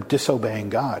inherited from disobeying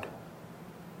God.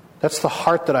 That's the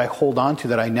heart that I hold on to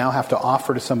that I now have to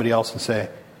offer to somebody else and say,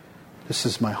 this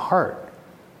is my heart.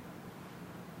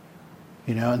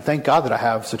 You know, and thank God that I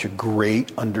have such a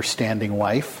great, understanding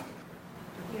wife.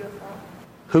 Beautiful.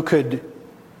 Who could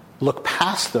look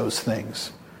past those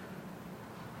things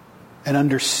and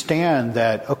understand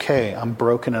that, okay, I'm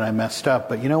broken and I messed up.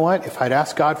 But you know what? If I'd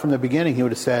asked God from the beginning, He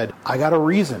would have said, I got a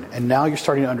reason. And now you're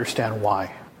starting to understand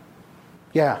why.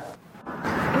 Yeah.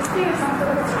 Is there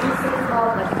something statistic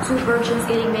called like 2 virgins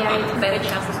getting married, better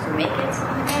chances to make it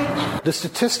in marriage? The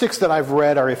statistics that I've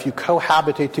read are if you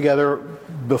cohabitate together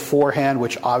beforehand,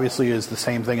 which obviously is the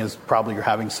same thing as probably you're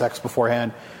having sex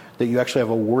beforehand, that you actually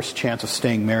have a worse chance of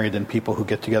staying married than people who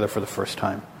get together for the first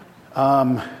time.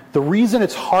 The reason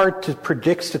it's hard to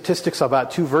predict statistics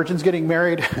about 2 virgins getting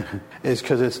married is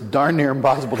because it's darn near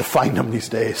impossible to find them these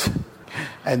days.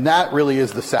 And that really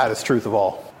is the saddest truth of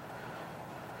all.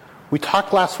 We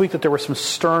talked last week that there were some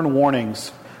stern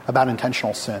warnings about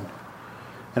intentional sin.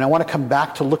 And I want to come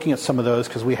back to looking at some of those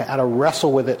because we had to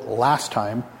wrestle with it last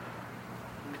time.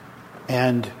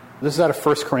 And this is out of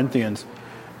 1 Corinthians.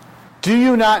 Do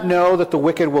you not know that the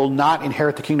wicked will not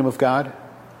inherit the kingdom of God?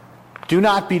 Do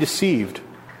not be deceived.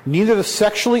 Neither the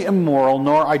sexually immoral,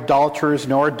 nor idolaters,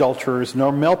 nor adulterers,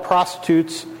 nor male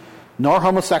prostitutes, nor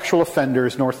homosexual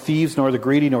offenders, nor thieves, nor the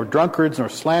greedy, nor drunkards, nor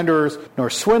slanderers, nor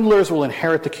swindlers will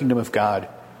inherit the kingdom of God.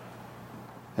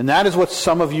 And that is what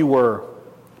some of you were.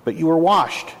 But you were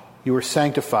washed, you were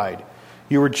sanctified,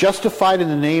 you were justified in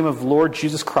the name of Lord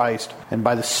Jesus Christ and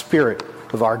by the Spirit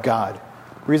of our God.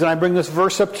 The reason I bring this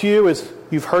verse up to you is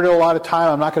you've heard it a lot of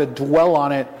time. I'm not going to dwell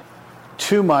on it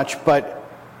too much, but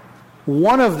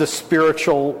one of the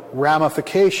spiritual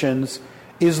ramifications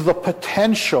is the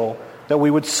potential that we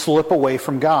would slip away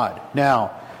from God.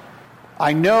 Now,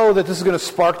 I know that this is going to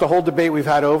spark the whole debate we've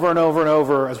had over and over and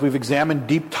over as we've examined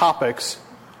deep topics.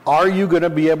 Are you going to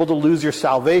be able to lose your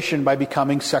salvation by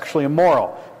becoming sexually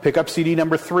immoral? Pick up CD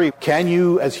number 3. Can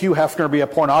you, as Hugh Hefner, be a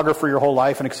pornographer your whole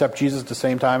life and accept Jesus at the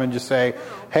same time and just say,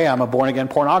 hey, I'm a born-again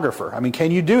pornographer? I mean,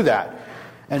 can you do that?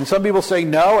 And some people say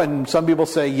no, and some people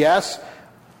say yes.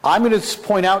 I'm going to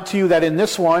point out to you that in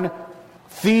this one,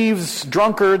 thieves,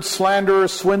 drunkards,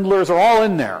 slanderers, swindlers are all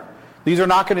in there. These are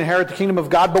not going to inherit the kingdom of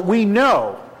God, but we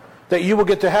know that you will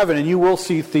get to heaven and you will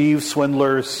see thieves,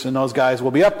 swindlers, and those guys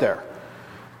will be up there.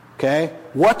 Okay?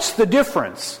 What's the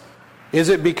difference? Is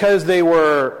it because they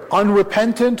were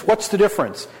unrepentant? What's the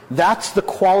difference? That's the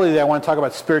quality that I want to talk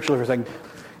about spiritually for a second.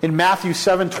 In Matthew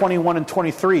 7:21 and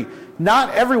 23,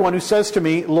 not everyone who says to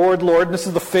me, Lord, Lord, and this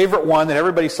is the favorite one that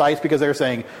everybody cites because they're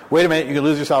saying, wait a minute, you can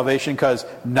lose your salvation because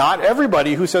not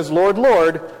everybody who says, Lord,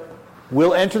 Lord,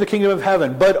 will enter the kingdom of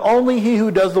heaven, but only he who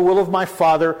does the will of my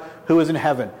Father who is in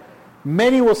heaven.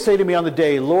 Many will say to me on the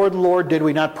day, Lord, Lord, did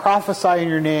we not prophesy in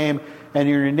your name, and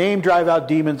in your name drive out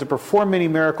demons and perform many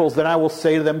miracles? Then I will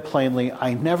say to them plainly,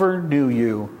 I never knew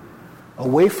you.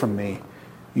 Away from me,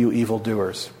 you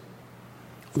evildoers.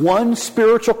 One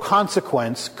spiritual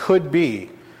consequence could be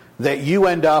that you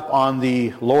end up on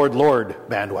the Lord, Lord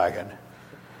bandwagon,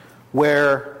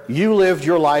 where you lived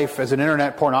your life as an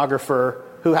internet pornographer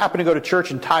who happened to go to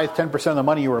church and tithe 10% of the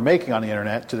money you were making on the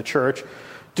internet to the church,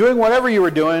 doing whatever you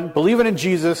were doing, believing in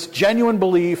Jesus, genuine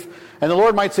belief, and the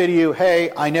Lord might say to you,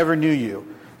 hey, I never knew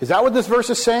you. Is that what this verse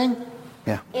is saying?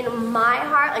 Yeah. In my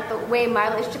heart, like the way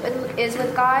my relationship is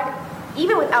with God,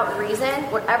 even without reason,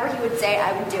 whatever he would say,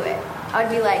 I would do it. I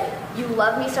would be like, you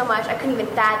love me so much, I couldn't even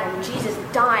fathom Jesus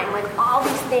dying, like all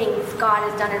these things God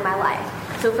has done in my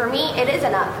life. So for me, it is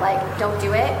enough. Like, don't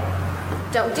do it.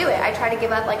 Don't do it. I try to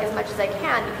give up like as much as I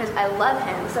can because I love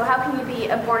him. So how can you be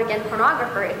a born-again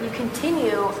pornographer if you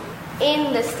continue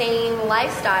in the same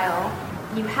lifestyle?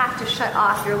 You have to shut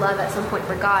off your love at some point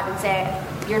for God and say,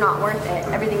 you're not worth it.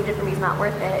 Everything you did for me is not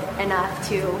worth it enough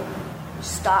to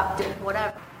stop doing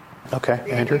whatever. Okay,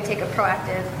 Andrew? Take a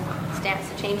proactive stance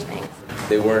to change things.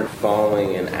 They weren't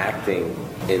following and acting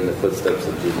in the footsteps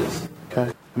of Jesus. Okay.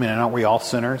 I mean, aren't we all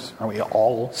sinners? Aren't we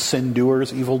all sin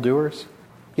doers, evil doers?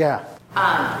 Yeah.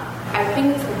 I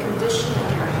think it's the condition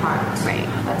of your heart. Right.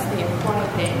 That's the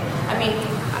important thing. I mean,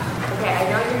 okay, I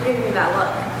know you're giving me that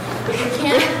look, but you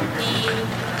can't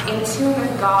be in tune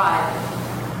with God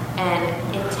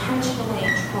and intentionally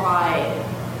try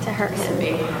to hurt him.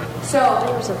 So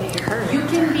you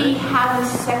can be having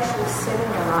sexual sin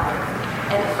in your life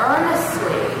and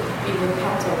earnestly be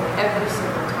repentant every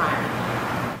single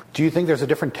time. Do you think there's a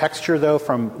different texture, though,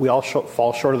 from we all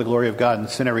fall short of the glory of God and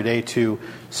sin every day to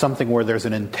something where there's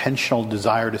an intentional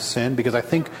desire to sin? Because I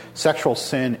think sexual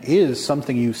sin is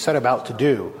something you set about to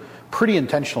do pretty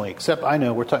intentionally, except I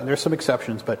know there's some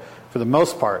exceptions, but for the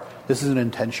most part, this is an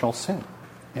intentional sin.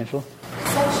 Angela?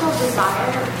 Sexual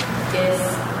desire is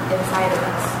inside of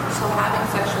us. So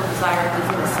having sexual desire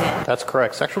isn't a sin. That's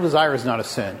correct. Sexual desire is not a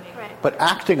sin. Right. But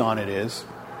acting on it is.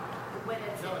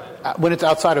 When it's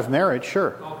outside of marriage,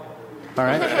 sure. All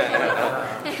right?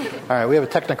 All right, we have a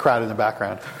technocrat in the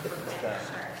background.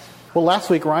 Well, last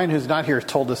week, Ryan, who's not here,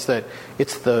 told us that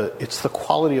it's the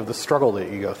quality of the struggle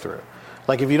that you go through.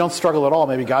 Like, if you don't struggle at all,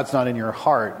 maybe God's not in your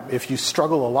heart. If you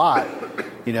struggle a lot,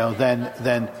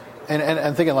 then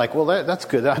and thinking like, well, that's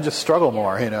good. I'll just struggle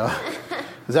more,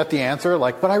 Is that the answer?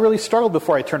 Like, but I really struggled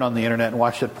before I turned on the internet and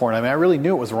watched that porn. I mean, I really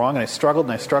knew it was wrong, and I struggled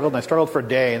and I struggled and I struggled for a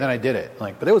day, and then I did it.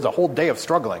 But it was a whole day of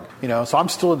struggling, so I'm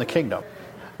still in the kingdom.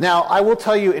 Now, I will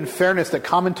tell you in fairness that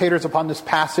commentators upon this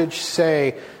passage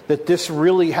say that this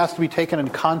really has to be taken in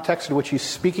context in which he's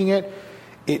speaking it.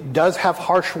 It does have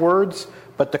harsh words,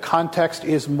 but the context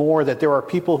is more that there are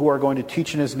people who are going to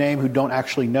teach in his name who don't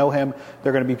actually know him.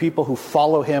 There are going to be people who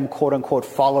follow him, quote unquote,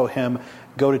 follow him,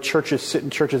 go to churches, sit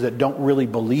in churches that don't really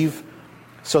believe.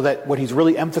 So that what he's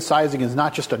really emphasizing is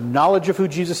not just a knowledge of who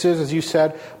Jesus is, as you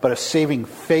said, but a saving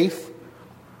faith.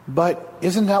 But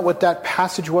isn't that what that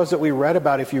passage was that we read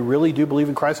about? If you really do believe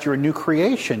in Christ, you're a new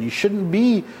creation. You shouldn't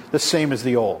be the same as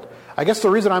the old. I guess the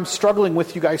reason I'm struggling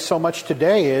with you guys so much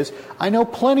today is I know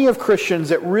plenty of Christians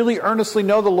that really earnestly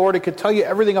know the Lord and could tell you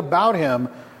everything about him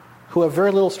who have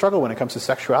very little struggle when it comes to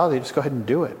sexuality. Just go ahead and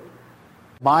do it.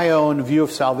 My own view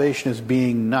of salvation is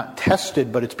being not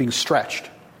tested, but it's being stretched.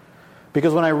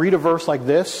 Because when I read a verse like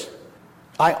this,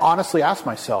 I honestly ask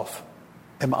myself,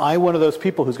 am I one of those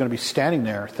people who's going to be standing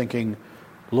there thinking,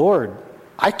 Lord,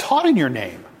 I taught in your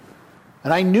name.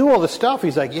 And I knew all the stuff.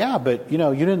 He's like, yeah, but you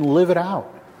didn't live it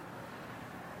out.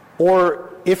 Or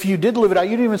if you did live it out,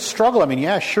 you didn't even struggle. I mean,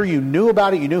 yeah, sure, you knew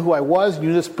about it. You knew who I was. You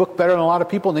knew this book better than a lot of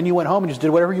people. And then you went home and just did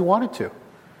whatever you wanted to.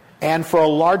 And for a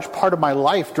large part of my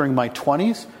life during my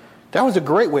 20s, that was a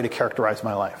great way to characterize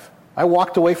my life. I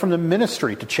walked away from the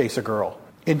ministry to chase a girl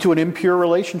into an impure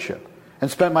relationship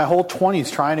and spent my whole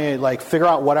 20s trying to figure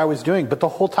out what I was doing. But the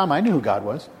whole time I knew who God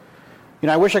was.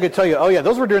 I wish I could tell you, oh yeah,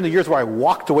 those were during the years where I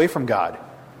walked away from God.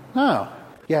 No.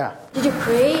 Yeah. Did you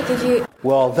pray?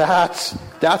 Well, that's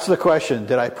the question.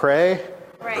 Did I pray?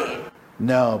 Right.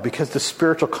 No, because the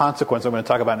spiritual consequence I'm going to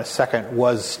talk about in a second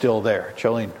was still there.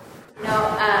 Jolene.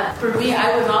 No, for me,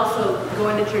 I was also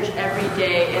going to church every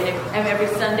day, and every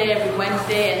Sunday, every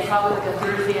Wednesday, and probably a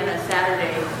Thursday and a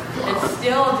Saturday, and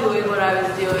still doing what I was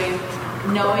doing,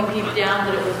 knowing deep down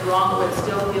that it was wrong, but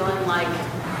still feeling like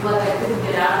I couldn't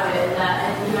get out of it.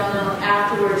 And then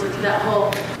afterwards, that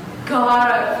whole,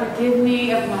 God, forgive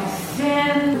me of my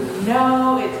sin.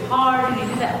 No, it's hard, and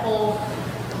you do that whole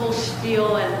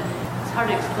spiel, and it's hard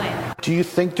to explain. Do you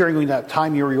think during that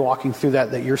time you were walking through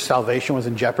that your salvation was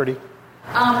in jeopardy?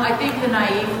 I think the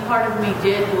naive part of me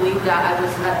did believe that. I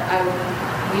was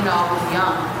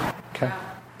young. Okay.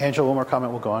 Angela, one more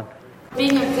comment, we'll go on.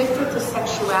 Being addicted to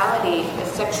sexuality,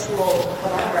 sexual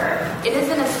whatever, it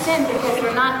isn't a sin because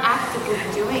we're not actively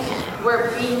doing it.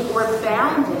 We're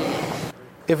bound in it.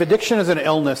 If addiction is an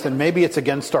illness, then maybe it's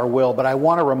against our will, but I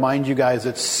want to remind you guys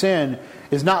that sin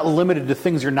is not limited to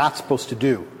things you're not supposed to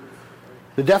do.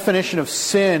 The definition of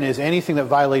sin is anything that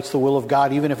violates the will of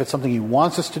God, even if it's something He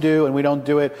wants us to do and we don't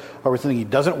do it, or something He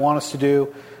doesn't want us to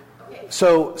do.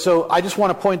 So I just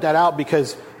want to point that out,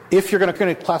 because if you're going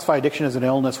to classify addiction as an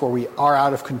illness where we are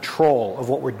out of control of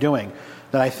what we're doing,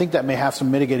 then I think that may have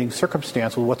some mitigating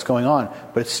circumstance with what's going on,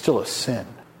 but it's still a sin.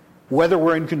 Whether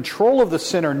we're in control of the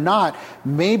sin or not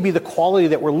may be the quality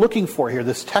that we're looking for here,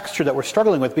 this texture that we're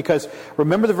struggling with. Because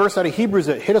remember the verse out of Hebrews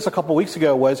that hit us a couple weeks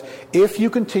ago was, if you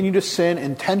continue to sin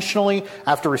intentionally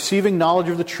after receiving knowledge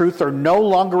of the truth, there no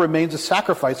longer remains a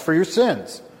sacrifice for your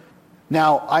sins.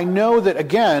 Now, I know that,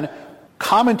 again,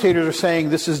 commentators are saying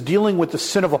this is dealing with the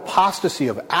sin of apostasy,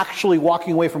 of actually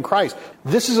walking away from Christ.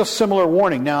 This is a similar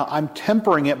warning. Now, I'm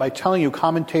tempering it by telling you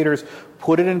commentators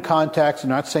put it in context.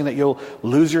 I'm not saying that you'll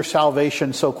lose your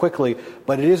salvation so quickly,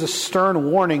 but it is a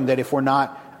stern warning that if we're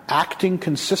not acting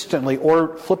consistently,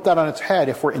 or flip that on its head,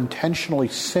 if we're intentionally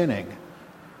sinning,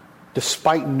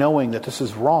 despite knowing that this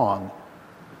is wrong,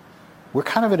 we're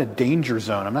kind of in a danger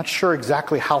zone. I'm not sure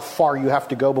exactly how far you have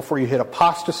to go before you hit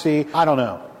apostasy. I don't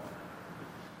know.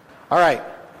 All right.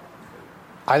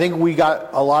 I think we got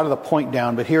a lot of the point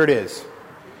down, but here it is.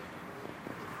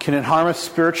 Can it harm us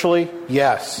spiritually?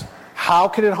 Yes. How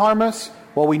can it harm us?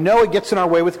 Well, we know it gets in our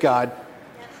way with God.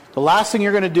 The last thing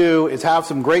you're going to do is have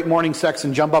some great morning sex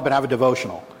and jump up and have a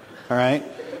devotional. All right?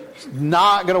 It's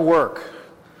not going to work.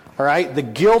 All right? The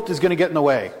guilt is going to get in the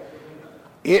way.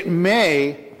 It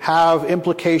may have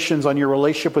implications on your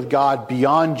relationship with God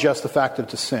beyond just the fact that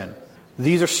it's a sin.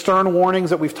 These are stern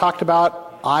warnings that we've talked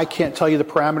about. I can't tell you the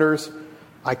parameters.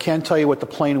 I can tell you what the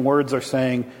plain words are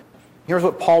saying. Here's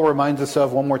what Paul reminds us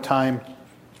of one more time.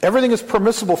 Everything is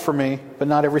permissible for me, but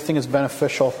not everything is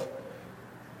beneficial.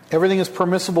 Everything is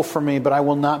permissible for me, but I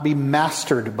will not be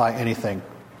mastered by anything.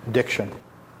 Addiction.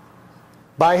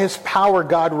 By His power,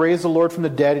 God raised the Lord from the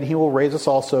dead, and He will raise us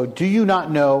also. Do you not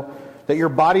know that your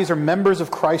bodies are members of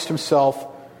Christ Himself?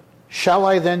 Shall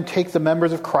I then take the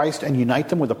members of Christ and unite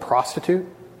them with a prostitute?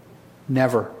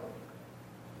 Never.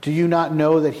 Do you not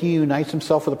know that he who unites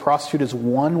himself with a prostitute is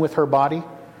one with her body?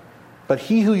 But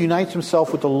he who unites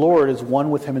himself with the Lord is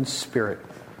one with Him in spirit.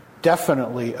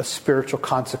 Definitely a spiritual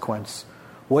consequence.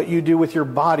 What you do with your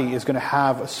body is going to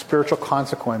have a spiritual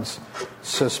consequence,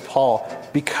 says Paul,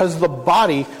 because the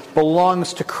body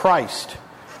belongs to Christ.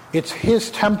 It's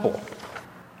His temple.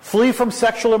 Flee from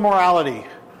sexual immorality.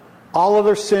 All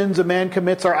other sins a man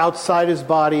commits are outside his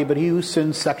body, but he who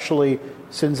sins sexually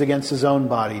sins against his own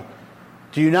body.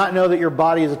 Do you not know that your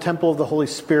body is a temple of the Holy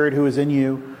Spirit who is in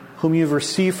you, whom you've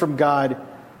received from God?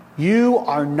 You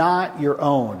are not your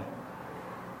own.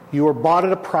 You are bought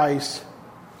at a price.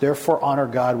 Therefore honor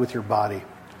God with your body.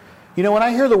 You know, when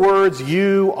I hear the words,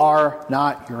 you are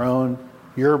not your own,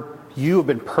 you have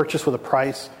been purchased with a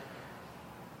price,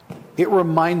 it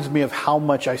reminds me of how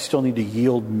much I still need to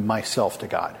yield myself to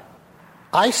God.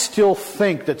 I still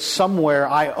think that somewhere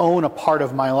I own a part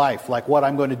of my life, like what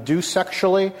I'm going to do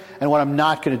sexually and what I'm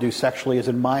not going to do sexually is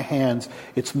in my hands.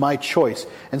 It's my choice.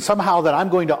 And somehow that I'm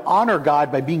going to honor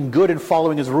God by being good and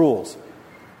following His rules.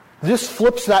 This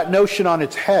flips that notion on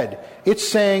its head. It's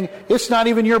saying, it's not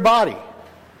even your body.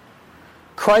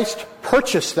 Christ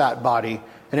purchased that body,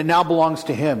 and it now belongs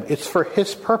to Him. It's for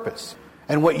His purpose.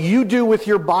 And what you do with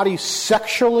your body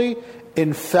sexually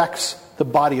infects the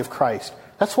body of Christ.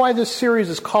 That's why this series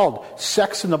is called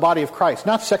Sex in the Body of Christ.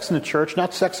 Not sex in the church,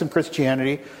 not sex in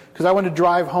Christianity, because I want to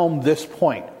drive home this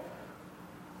point.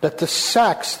 That the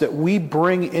sex that we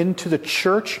bring into the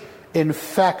church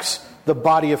infects the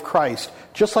body of Christ.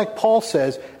 Just like Paul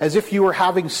says, as if you were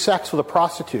having sex with a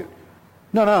prostitute.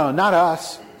 No, not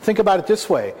us. Think about it this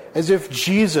way. As if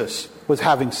Jesus was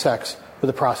having sex with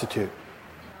a prostitute.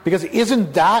 Because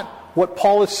isn't that what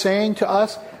Paul is saying to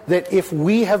us? That if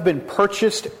we have been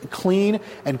purchased clean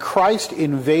and Christ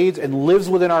invades and lives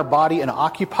within our body and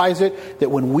occupies it, that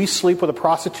when we sleep with a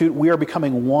prostitute, we are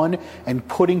becoming one and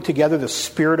putting together the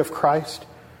Spirit of Christ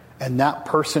and that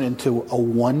person into a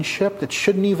one-ship that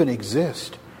shouldn't even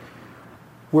exist.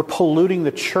 We're polluting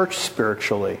the church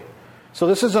spiritually. So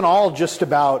this isn't all just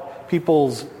about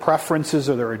people's preferences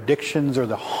or their addictions or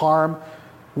the harm.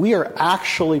 We are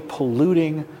actually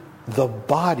polluting the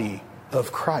body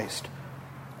of Christ.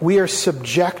 We are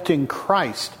subjecting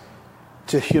Christ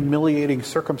to humiliating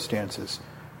circumstances.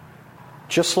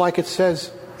 Just like it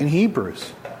says in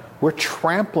Hebrews, we're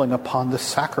trampling upon the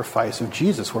sacrifice of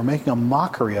Jesus. We're making a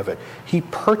mockery of it. He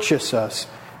purchased us,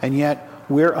 and yet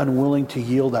we're unwilling to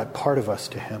yield that part of us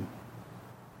to him.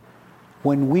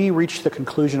 When we reach the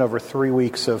conclusion over 3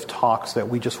 weeks of talks that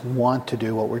we just want to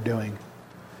do what we're doing,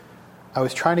 I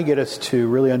was trying to get us to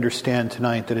really understand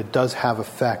tonight that it does have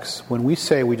effects. When we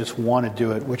say we just want to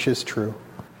do it, which is true,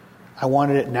 I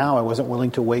wanted it now. I wasn't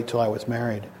willing to wait till I was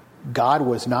married. God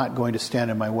was not going to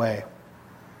stand in my way.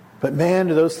 But man,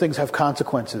 do those things have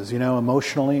consequences,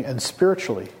 emotionally and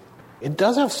spiritually. It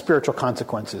does have spiritual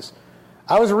consequences.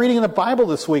 I was reading in the Bible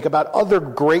this week about other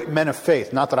great men of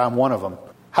faith. Not that I'm one of them.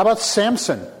 How about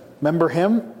Samson? Remember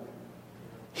him?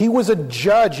 He was a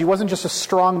judge. He wasn't just a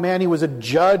strong man. He was a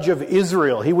judge of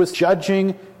Israel. He was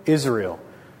judging Israel.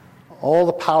 All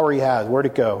the power he has, where'd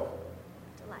it go?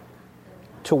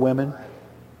 To women.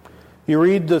 You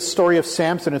read the story of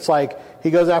Samson, it's like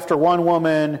he goes after one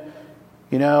woman,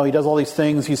 he does all these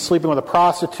things. He's sleeping with a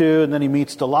prostitute, and then he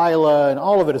meets Delilah, and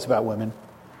all of it is about women.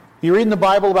 You read in the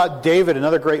Bible about David,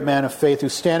 another great man of faith,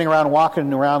 who's standing around,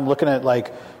 walking around, looking at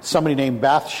like somebody named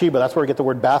Bathsheba. That's where we get the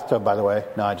word bathtub, by the way.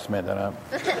 No, I just made that up.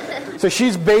 So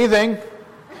she's bathing,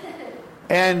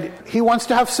 and he wants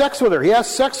to have sex with her. He has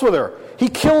sex with her. He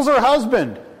kills her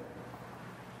husband.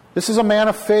 This is a man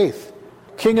of faith.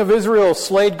 King of Israel,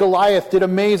 slayed Goliath, did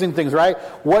amazing things, right?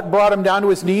 What brought him down to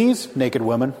his knees? Naked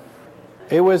women.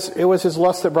 It was his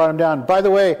lust that brought him down. By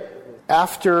the way,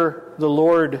 after the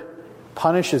Lord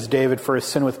punishes David for his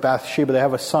sin with Bathsheba, they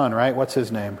have a son, right? What's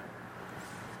his name?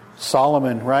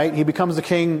 Solomon, right? He becomes the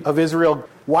king of Israel.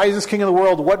 Why is this king of the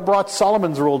world? What brought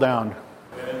Solomon's rule down?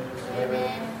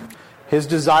 His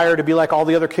desire to be like all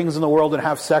the other kings in the world and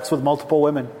have sex with multiple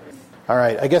women. All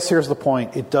right, I guess here's the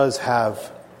point. It does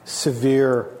have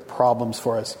severe problems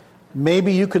for us.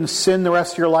 Maybe you can sin the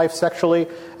rest of your life sexually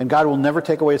and God will never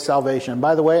take away salvation. And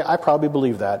by the way, I probably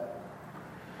believe that.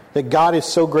 That God is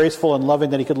so graceful and loving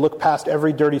that he could look past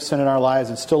every dirty sin in our lives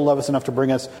and still love us enough to bring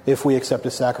us if we accept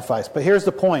his sacrifice. But here's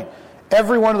the point.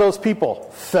 Every one of those people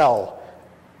fell.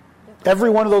 Every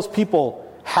one of those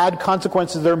people had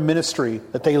consequences of their ministry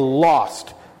that they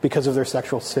lost because of their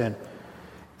sexual sin.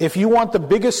 If you want the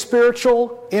biggest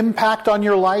spiritual impact on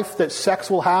your life that sex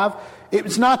will have,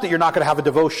 it's not that you're not going to have a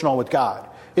devotional with God.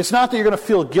 It's not that you're going to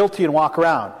feel guilty and walk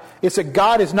around. It's that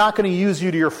God is not going to use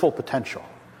you to your full potential.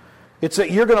 It's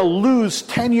that you're going to lose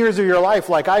 10 years of your life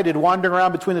like I did, wandering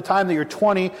around between the time that you're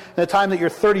 20 and the time that you're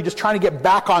 30, just trying to get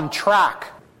back on track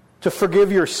to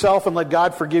forgive yourself and let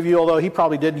God forgive you, although he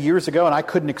probably did years ago and I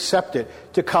couldn't accept it,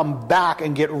 to come back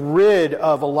and get rid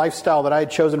of a lifestyle that I had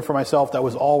chosen for myself that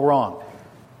was all wrong.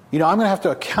 I'm going to have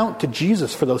to account to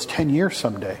Jesus for those 10 years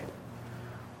someday.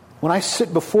 When I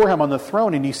sit before him on the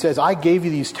throne and he says, I gave you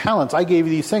these talents, I gave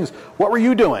you these things, what were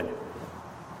you doing?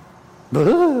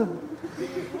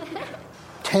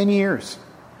 10 years.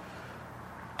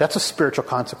 That's a spiritual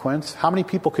consequence. How many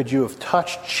people could you have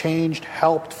touched, changed,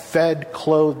 helped, fed,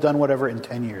 clothed, done whatever in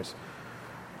 10 years?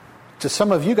 To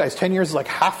some of you guys, 10 years is like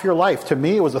half your life. To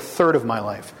me, it was a third of my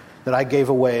life that I gave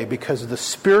away because of the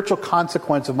spiritual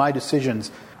consequence of my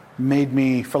decisions made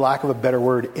me, for lack of a better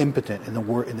word, impotent in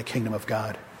the kingdom of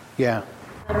God. Yeah.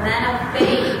 The men of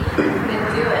faith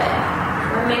can do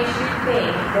it. What makes you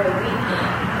think that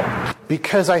we can?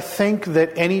 Because I think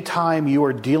that any time you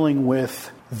are dealing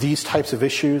with these types of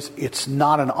issues, it's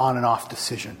not an on and off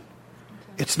decision.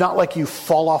 It's not like you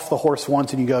fall off the horse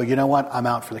once and you go, you know what, I'm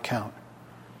out for the count.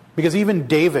 Because even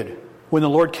David, when the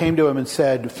Lord came to him and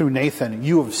said through Nathan,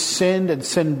 you have sinned and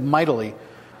sinned mightily,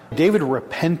 David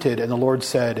repented, and the Lord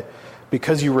said,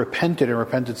 because you repented and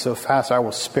repented so fast, I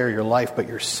will spare your life, but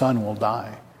your son will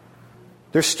die.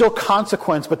 There's still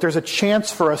consequence, but there's a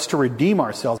chance for us to redeem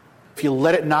ourselves. If you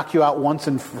let it knock you out once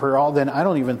and for all, then I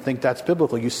don't even think that's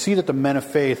biblical. You see that the men of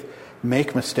faith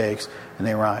make mistakes and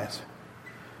they rise.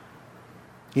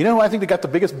 You know who I think that got the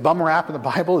biggest bum rap in the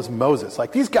Bible is Moses.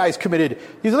 Like these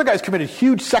other guys committed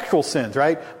huge sexual sins,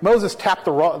 right? Moses tapped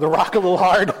the rock a little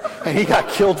hard and he got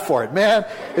killed for it. Man,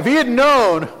 if he had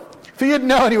known,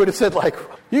 he would have said like,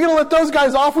 you're going to let those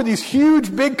guys off with these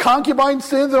huge, big concubine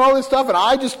sins and all this stuff, and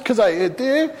I just, because I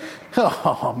did?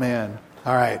 Oh, man.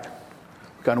 All right.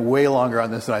 We've gone way longer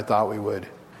on this than I thought we would.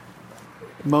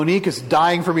 Monique is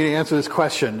dying for me to answer this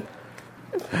question.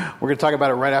 We're going to talk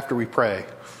about it right after we pray.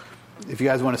 If you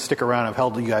guys want to stick around, I've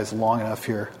held you guys long enough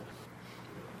here.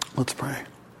 Let's pray.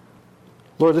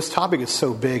 Lord, this topic is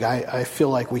so big, I feel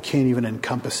like we can't even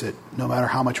encompass it, no matter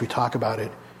how much we talk about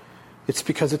it. It's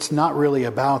because it's not really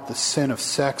about the sin of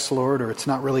sex, Lord, or it's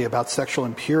not really about sexual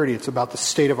impurity. It's about the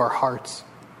state of our hearts.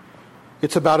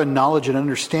 It's about a knowledge and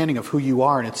understanding of who you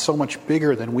are, and it's so much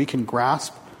bigger than we can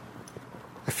grasp.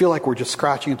 I feel like we're just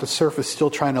scratching at the surface,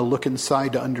 still trying to look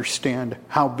inside to understand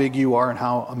how big you are and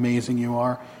how amazing you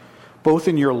are, both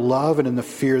in your love and in the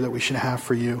fear that we should have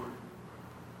for you.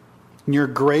 In your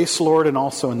grace, Lord, and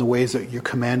also in the ways that you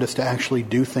command us to actually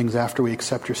do things after we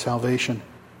accept your salvation.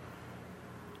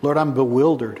 Lord, I'm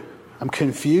bewildered. I'm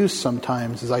confused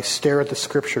sometimes as I stare at the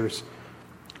Scriptures,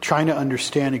 trying to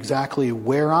understand exactly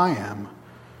where I am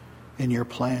in your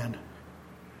plan.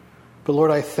 But Lord,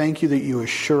 I thank you that you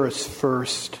assure us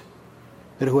first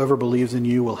that whoever believes in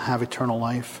you will have eternal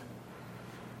life.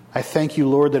 I thank you,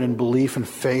 Lord, that in belief and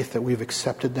faith that we've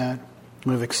accepted that.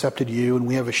 We've accepted you, and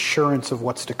we have assurance of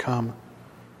what's to come.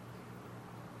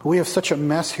 But we have such a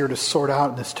mess here to sort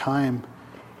out in this time.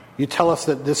 You tell us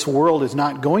that this world is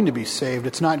not going to be saved.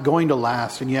 It's not going to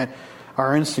last, and yet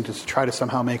our instinct is to try to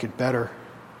somehow make it better.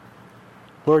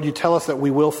 Lord, you tell us that we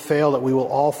will fail, that we will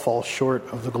all fall short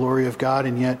of the glory of God,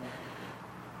 and yet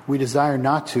we desire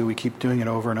not to. We keep doing it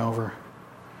over and over.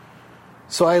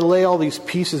 So I lay all these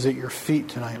pieces at your feet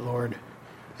tonight, Lord.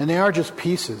 And they are just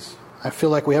pieces. I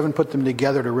feel like we haven't put them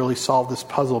together to really solve this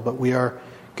puzzle, but we are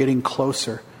getting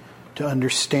closer to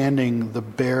understanding the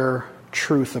bare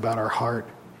truth about our heart,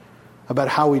 about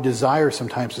how we desire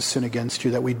sometimes to sin against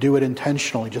you, that we do it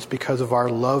intentionally just because of our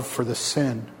love for the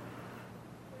sin.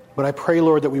 But I pray,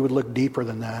 Lord, that we would look deeper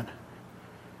than that.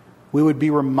 We would be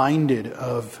reminded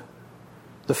of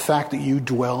the fact that you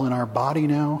dwell in our body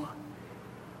now,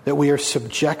 that we are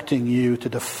subjecting you to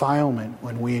defilement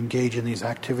when we engage in these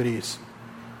activities.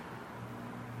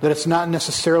 That it's not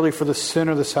necessarily for the sin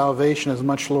or the salvation as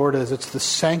much, Lord, as it's the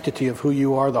sanctity of who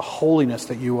you are, the holiness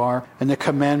that you are, and the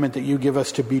commandment that you give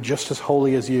us to be just as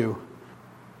holy as you.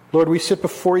 Lord, we sit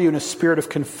before you in a spirit of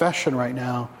confession right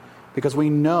now because we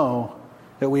know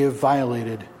that we have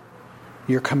violated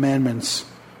your commandments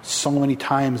so many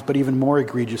times, but even more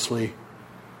egregiously,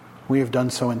 we have done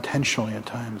so intentionally at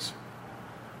times.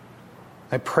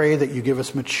 I pray that you give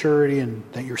us maturity and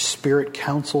that your Spirit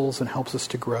counsels and helps us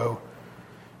to grow.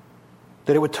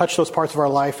 That it would touch those parts of our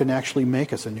life and actually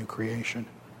make us a new creation,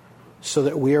 so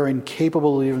that we are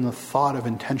incapable of even the thought of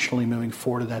intentionally moving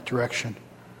forward in that direction.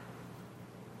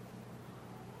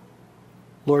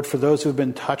 Lord, for those who have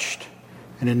been touched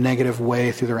in a negative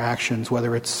way through their actions,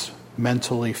 whether it's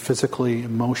mentally, physically,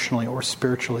 emotionally, or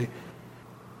spiritually,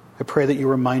 I pray that you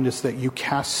remind us that you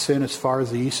cast sin as far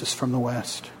as the east is from the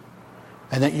west,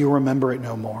 and that you remember it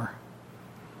no more.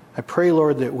 I pray,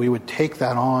 Lord, that we would take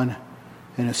that on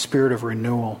in a spirit of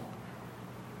renewal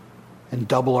and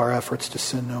double our efforts to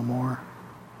sin no more.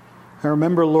 I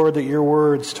remember, Lord, that your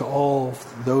words to all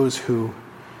those who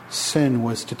sin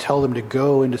was to tell them to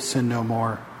go into sin no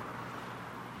more.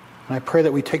 And I pray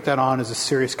that we take that on as a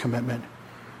serious commitment,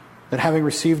 that having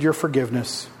received your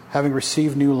forgiveness, having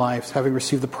received new lives, having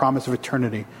received the promise of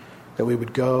eternity, that we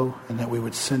would go and that we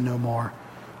would sin no more.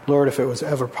 Lord, if it was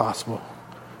ever possible,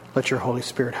 let your Holy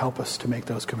Spirit help us to make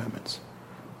those commitments.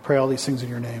 Pray all these things in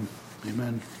your name.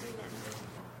 Amen.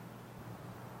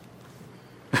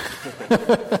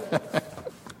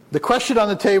 The question on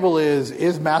the table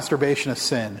is masturbation a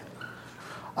sin?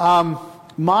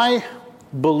 My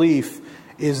belief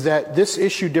is that this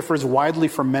issue differs widely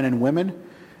from men and women.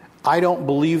 I don't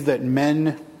believe that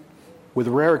men, with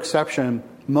rare exception,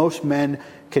 most men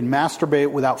can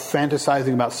masturbate without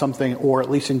fantasizing about something or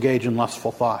at least engage in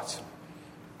lustful thoughts.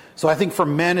 So I think for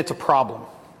men it's a problem,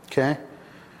 okay?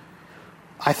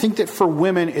 I think that for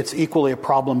women it's equally a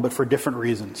problem, but for different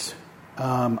reasons.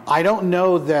 I don't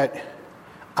know that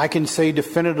I can say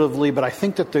definitively, but I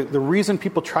think that the reason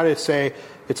people try to say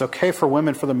it's okay for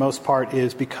women for the most part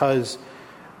is because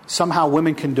somehow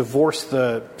women can divorce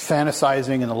the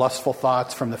fantasizing and the lustful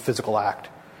thoughts from the physical act.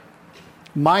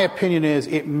 My opinion is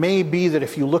it may be that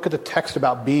if you look at the text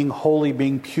about being holy,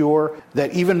 being pure,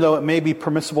 that even though it may be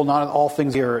permissible, not all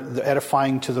things are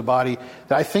edifying to the body,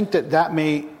 that I think that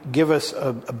may give us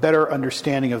a better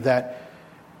understanding of that.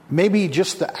 Maybe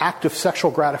just the act of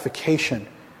sexual gratification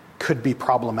could be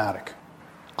problematic.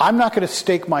 I'm not going to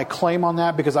stake my claim on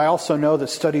that because I also know that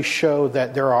studies show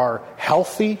that there are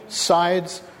healthy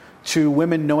sides to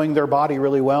women knowing their body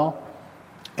really well,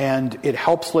 and it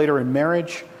helps later in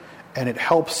marriage. And it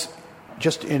helps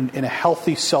just in a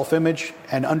healthy self-image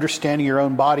and understanding your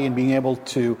own body and being able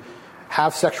to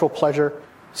have sexual pleasure.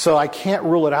 So I can't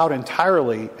rule it out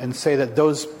entirely and say that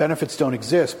those benefits don't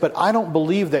exist. But I don't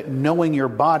believe that knowing your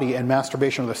body and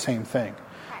masturbation are the same thing.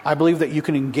 I believe that you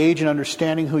can engage in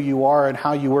understanding who you are and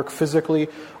how you work physically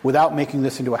without making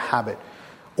this into a habit,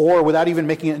 or without even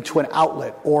making it into an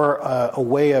outlet or a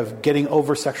way of getting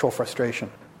over sexual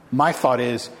frustration. My thought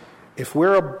is, if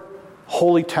we're a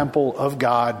holy temple of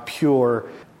God, pure,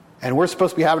 and we're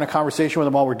supposed to be having a conversation with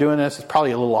them while we're doing this. It's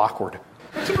probably a little awkward.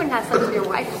 But you wouldn't have sex with your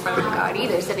wife in front of God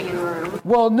either, sitting in a room.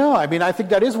 Well, no. I mean, I think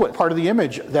that is what part of the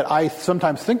image that I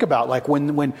sometimes think about. Like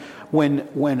when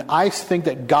I think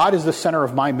that God is the center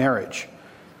of my marriage,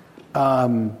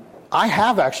 I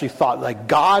have actually thought like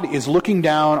God is looking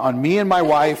down on me and my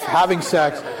wife having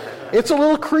sex. It's a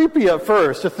little creepy at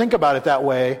first to think about it that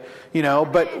way,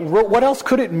 but what else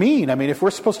could it mean? I mean, if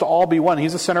we're supposed to all be one,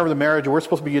 he's the center of the marriage, and we're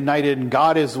supposed to be united, and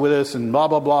God is with us, and blah,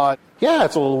 blah, blah. Yeah,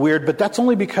 it's a little weird, but that's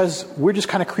only because we're just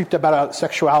kind of creeped about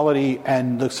sexuality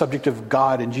and the subject of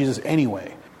God and Jesus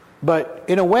anyway. But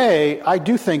in a way, I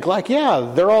do think, like,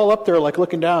 yeah, they're all up there, like,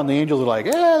 looking down, and the angels are like,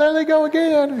 yeah, there they go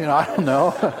again. I don't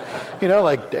know.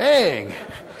 Like, dang.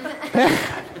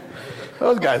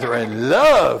 Those guys are in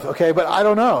love, okay? But I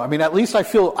don't know. I mean, at least I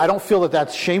don't feel that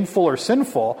that's shameful or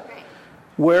sinful.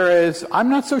 Whereas I'm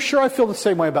not so sure I feel the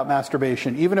same way about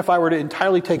masturbation. Even if I were to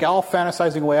entirely take all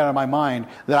fantasizing away out of my mind,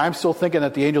 that I'm still thinking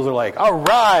that the angels are like, all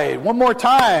right, one more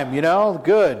time,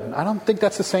 good. I don't think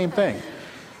that's the same thing.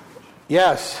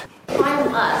 Yes?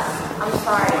 Define lust. I'm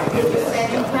sorry. If you're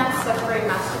saying you can't separate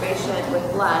masturbation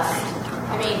with lust,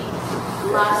 I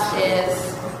mean, lust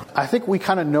is... I think we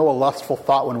kind of know a lustful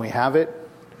thought when we have it.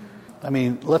 I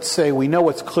mean, let's say we know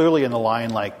what's clearly in the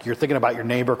line, like you're thinking about your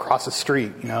neighbor across the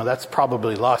street. That's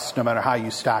probably lust no matter how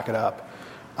you stack it up.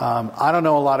 I don't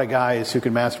know a lot of guys who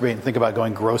can masturbate and think about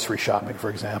going grocery shopping, for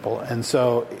example. And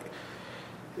so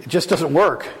it just doesn't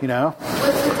work, What's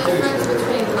the difference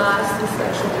between lust and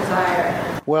sexual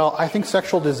desire? Well, I think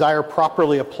sexual desire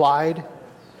properly applied,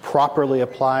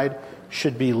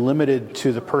 should be limited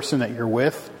to the person that you're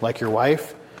with, like your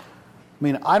wife. I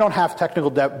mean, I don't have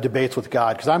technical debates with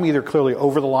God because I'm either clearly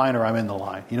over the line or I'm in the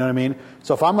line. You know what I mean?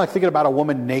 So if I'm like thinking about a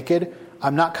woman naked,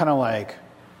 I'm not kind of like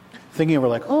thinking of her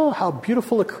like, oh, how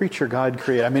beautiful a creature God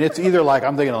created. I mean, it's either like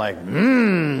I'm thinking like,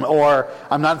 or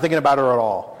I'm not thinking about her at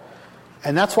all.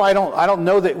 And that's why I don't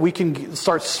know that we can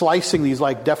start slicing these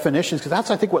like definitions, because that's,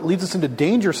 I think, what leads us into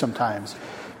danger sometimes.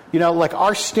 Like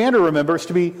our standard, remember, is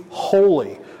to be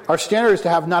holy. Our standard is to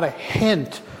have not a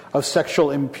hint of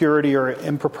sexual impurity or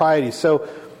impropriety. So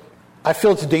I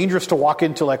feel it's dangerous to walk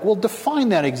into like, well, define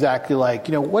that exactly. Like,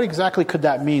 what exactly could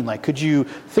that mean? Like, could you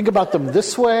think about them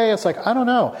this way? It's like, I don't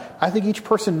know. I think each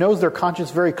person knows their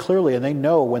conscience very clearly, and they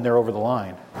know when they're over the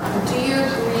line. Do you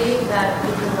agree that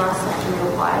you can lust after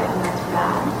your wife and that's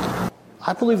bad?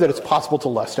 I believe that it's possible to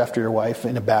lust after your wife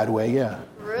in a bad way, yeah.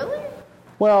 Really?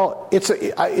 Well,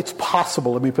 it's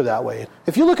possible, let me put it that way.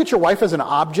 If you look at your wife as an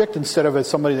object instead of as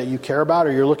somebody that you care about,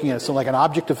 or you're looking at it like an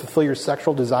object to fulfill your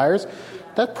sexual desires,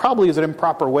 that probably is an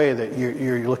improper way that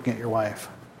you're looking at your wife.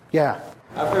 Yeah?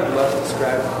 I've heard lust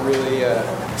described really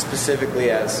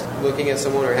specifically as looking at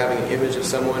someone or having an image of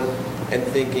someone and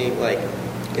thinking, like,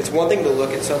 it's one thing to look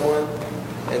at someone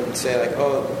and say, like,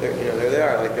 oh, there they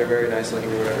are, like, they're very nice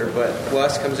looking or whatever, but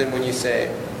lust comes in when you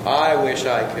say, I wish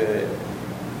I could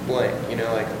blank,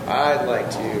 like, I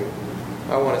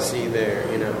want to see their,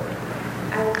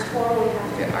 I would totally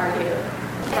have to argue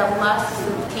that lust is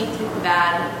a tainted,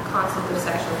 bad concept of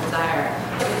sexual desire.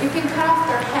 If you can cut off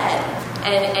their head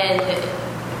and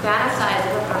fantasize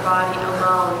with their body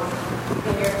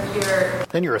alone,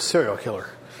 then you're a serial killer.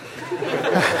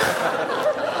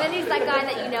 Then he's that guy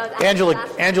that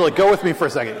Angela, go with me for a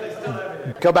second.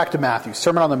 Go back to Matthew,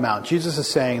 Sermon on the Mount. Jesus is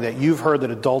saying that you've heard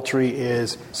that adultery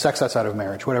is sex outside of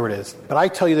marriage, whatever it is. But I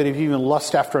tell you that if you even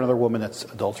lust after another woman, that's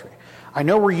adultery. I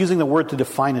know we're using the word to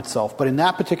define itself, but in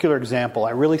that particular example,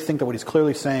 I really think that what he's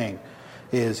clearly saying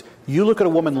is you look at a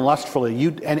woman lustfully,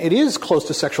 and it is close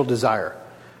to sexual desire.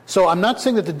 So I'm not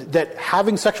saying that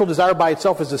having sexual desire by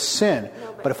itself is a sin.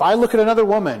 But if I look at another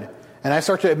woman and I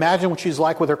start to imagine what she's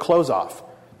like with her clothes off,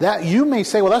 that you may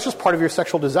say, well, that's just part of your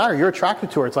sexual desire. You're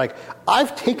attracted to her. It's like,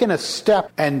 I've taken a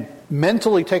step and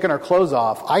mentally taken her clothes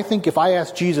off. I think if I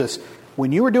asked Jesus,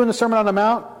 when you were doing the Sermon on the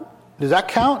Mount, does that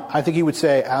count? I think he would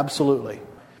say, absolutely.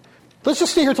 Let's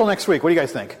just stay here till next week. What do you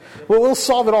guys think? We'll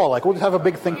solve it all. Like, we'll just have a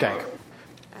big think tank.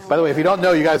 By the way, if you don't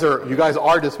know, you guys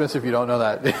are dismissed if you don't know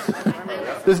that.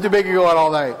 This debate can go on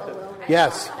all night.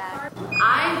 Yes.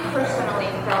 I personally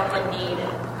felt the need.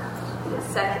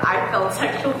 I felt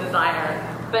sexual desire.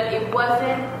 But it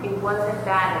wasn't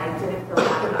bad, and I didn't feel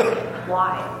bad about it.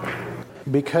 Why?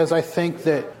 Because I think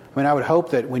that, I would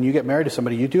hope that when you get married to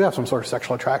somebody, you do have some sort of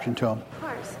sexual attraction to them. Of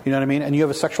course. You know what I mean? And you have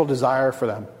a sexual desire for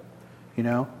them.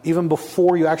 Even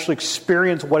before you actually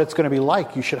experience what it's going to be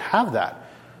like, you should have that.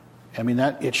 I mean,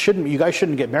 you guys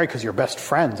shouldn't get married because you're best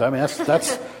friends. I mean,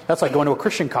 that's like going to a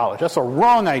Christian college. That's a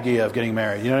wrong idea of getting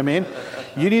married. You know what I mean?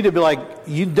 You need to be like,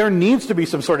 there needs to be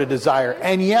some sort of desire.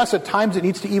 And yes, at times it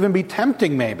needs to even be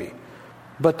tempting maybe.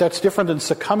 But that's different than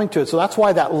succumbing to it. So that's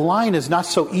why that line is not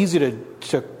so easy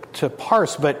to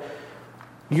parse. But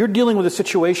you're dealing with a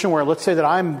situation where, let's say that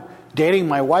I'm dating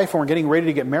my wife and we're getting ready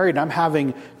to get married and I'm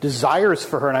having desires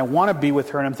for her and I want to be with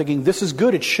her and I'm thinking, this is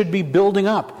good. It should be building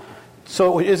up.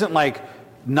 So it isn't like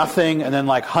nothing and then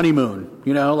like honeymoon,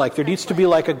 like there needs to be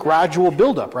like a gradual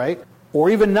buildup, right?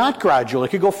 Or even not gradual. It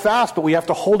could go fast, but we have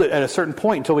to hold it at a certain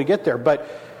point until we get there. But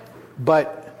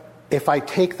if I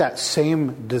take that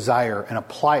same desire and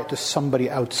apply it to somebody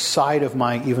outside of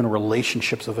my even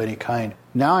relationships of any kind,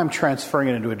 now I'm transferring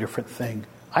it into a different thing.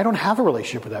 I don't have a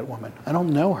relationship with that woman. I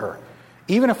don't know her.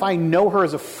 Even if I know her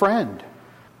as a friend,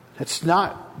 that's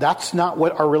not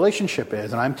what our relationship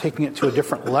is, and I'm taking it to a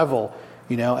different level,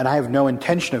 and I have no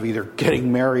intention of either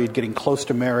getting married, getting close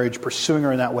to marriage, pursuing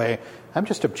her in that way. I'm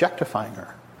just objectifying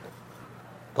her.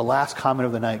 The last comment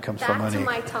of the night comes from Monique.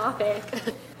 Back to my topic.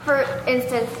 For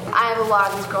instance, I have a lot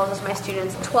of these girls as my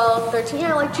students, 12, 13,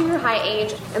 like junior high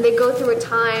age, and they go through a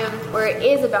time where it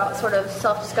is about sort of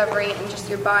self-discovery and just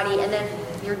your body, and then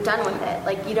you're done with it.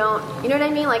 Like you know what I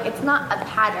mean? Like it's not a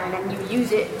pattern, and you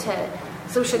use it to.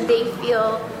 So should they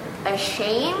feel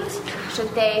ashamed? Should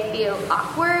they feel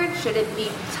awkward? Should it be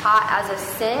taught as a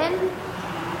sin?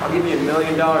 I'll give you $1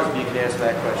 million if you can answer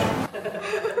that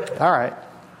question. All right.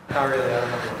 Not really, I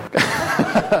don't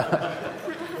know.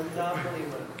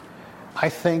 I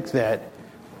think that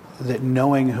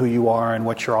knowing who you are and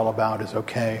what you're all about is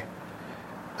okay.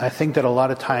 I think that a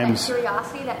lot of times... That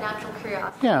curiosity, that natural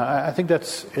curiosity. Yeah, I think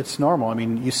it's normal. I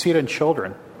mean, you see it in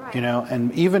children, right.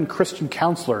 And even Christian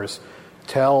counselors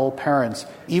tell parents,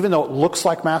 even though it looks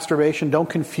like masturbation, don't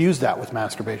confuse that with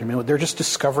masturbation. I mean, they're just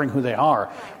discovering who they are.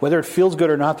 Whether it feels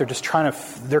good or not, they're just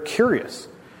they're curious.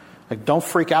 Like, don't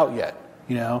freak out yet,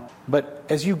 But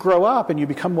as you grow up and you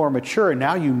become more mature, and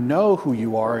now you know who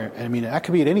you are, I mean, that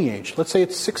could be at any age. Let's say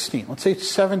it's 16. Let's say it's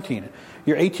 17.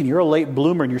 You're 18. You're a late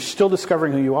bloomer, and you're still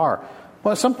discovering who you are.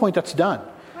 Well, at some point, that's done.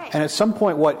 Right. And at some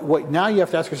point, what now you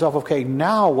have to ask yourself, okay,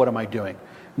 now what am I doing?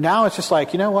 Now it's just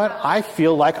like, you know what? I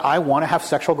feel like I want to have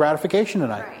sexual gratification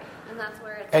tonight. Right. And that's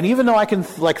where it's... And even though I can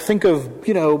think of,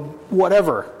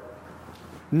 whatever,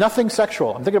 nothing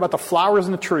sexual. I'm thinking about the flowers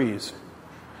and the trees.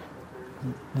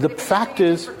 The fact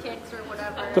is,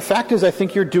 I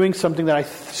think you're doing something that I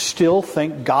still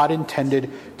think God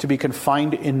intended to be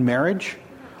confined in marriage,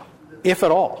 if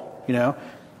at all,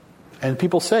 And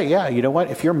people say, yeah, you know what?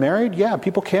 If you're married, yeah,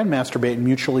 people can masturbate and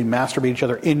mutually masturbate each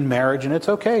other in marriage, and it's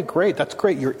okay. Great, that's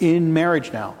great. You're in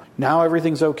marriage now. Now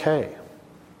everything's okay.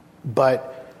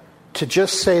 But to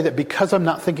just say that because I'm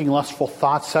not thinking lustful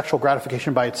thoughts, sexual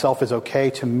gratification by itself is okay,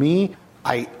 to me,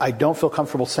 I don't feel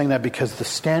comfortable saying that, because the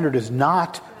standard is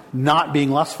not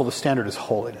being lustful. The standard is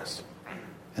holiness.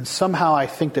 And somehow I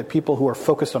think that people who are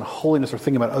focused on holiness are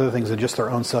thinking about other things than just their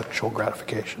own sexual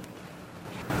gratification.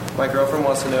 My girlfriend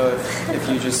wants to know if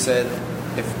you just said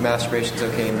if masturbation's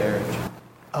okay in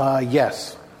marriage.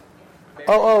 Yes.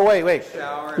 Oh, wait.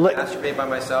 Shower and masturbate by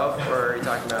myself, or are you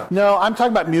talking about? No, I'm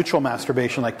talking about mutual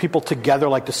masturbation, like people together,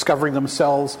 like discovering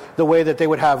themselves the way that they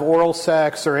would have oral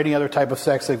sex or any other type of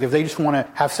sex. Like if they just want to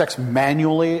have sex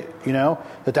manually,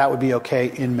 that would be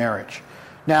okay in marriage.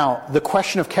 Now, the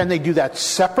question of can they do that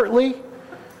separately,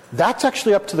 that's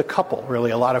actually up to the couple, really.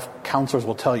 A lot of counselors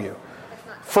will tell you.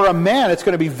 For a man, it's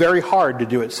going to be very hard to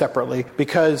do it separately,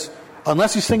 because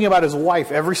unless he's thinking about his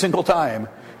wife every single time,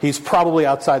 he's probably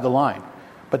outside the line.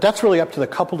 But that's really up to the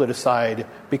couple to decide,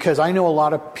 because I know a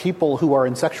lot of people who are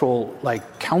in sexual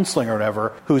counseling or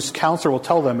whatever, whose counselor will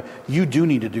tell them, you do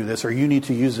need to do this, or you need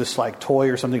to use this toy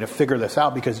or something to figure this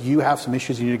out because you have some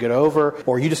issues you need to get over,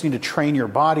 or you just need to train your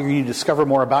body, or you need to discover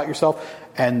more about yourself.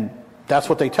 And that's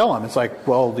what they tell them. It's like,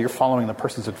 well, you're following the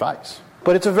person's advice.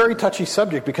 But it's a very touchy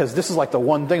subject, because this is the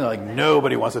one thing that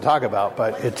nobody wants to talk about,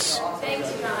 but it's...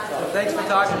 Thanks, John. Thanks for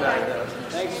talking about it, though.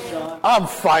 Thanks, John. I'm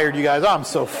fired, you guys. I'm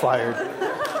so fired.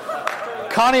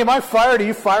 Connie, am I fired? Are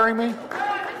you firing me?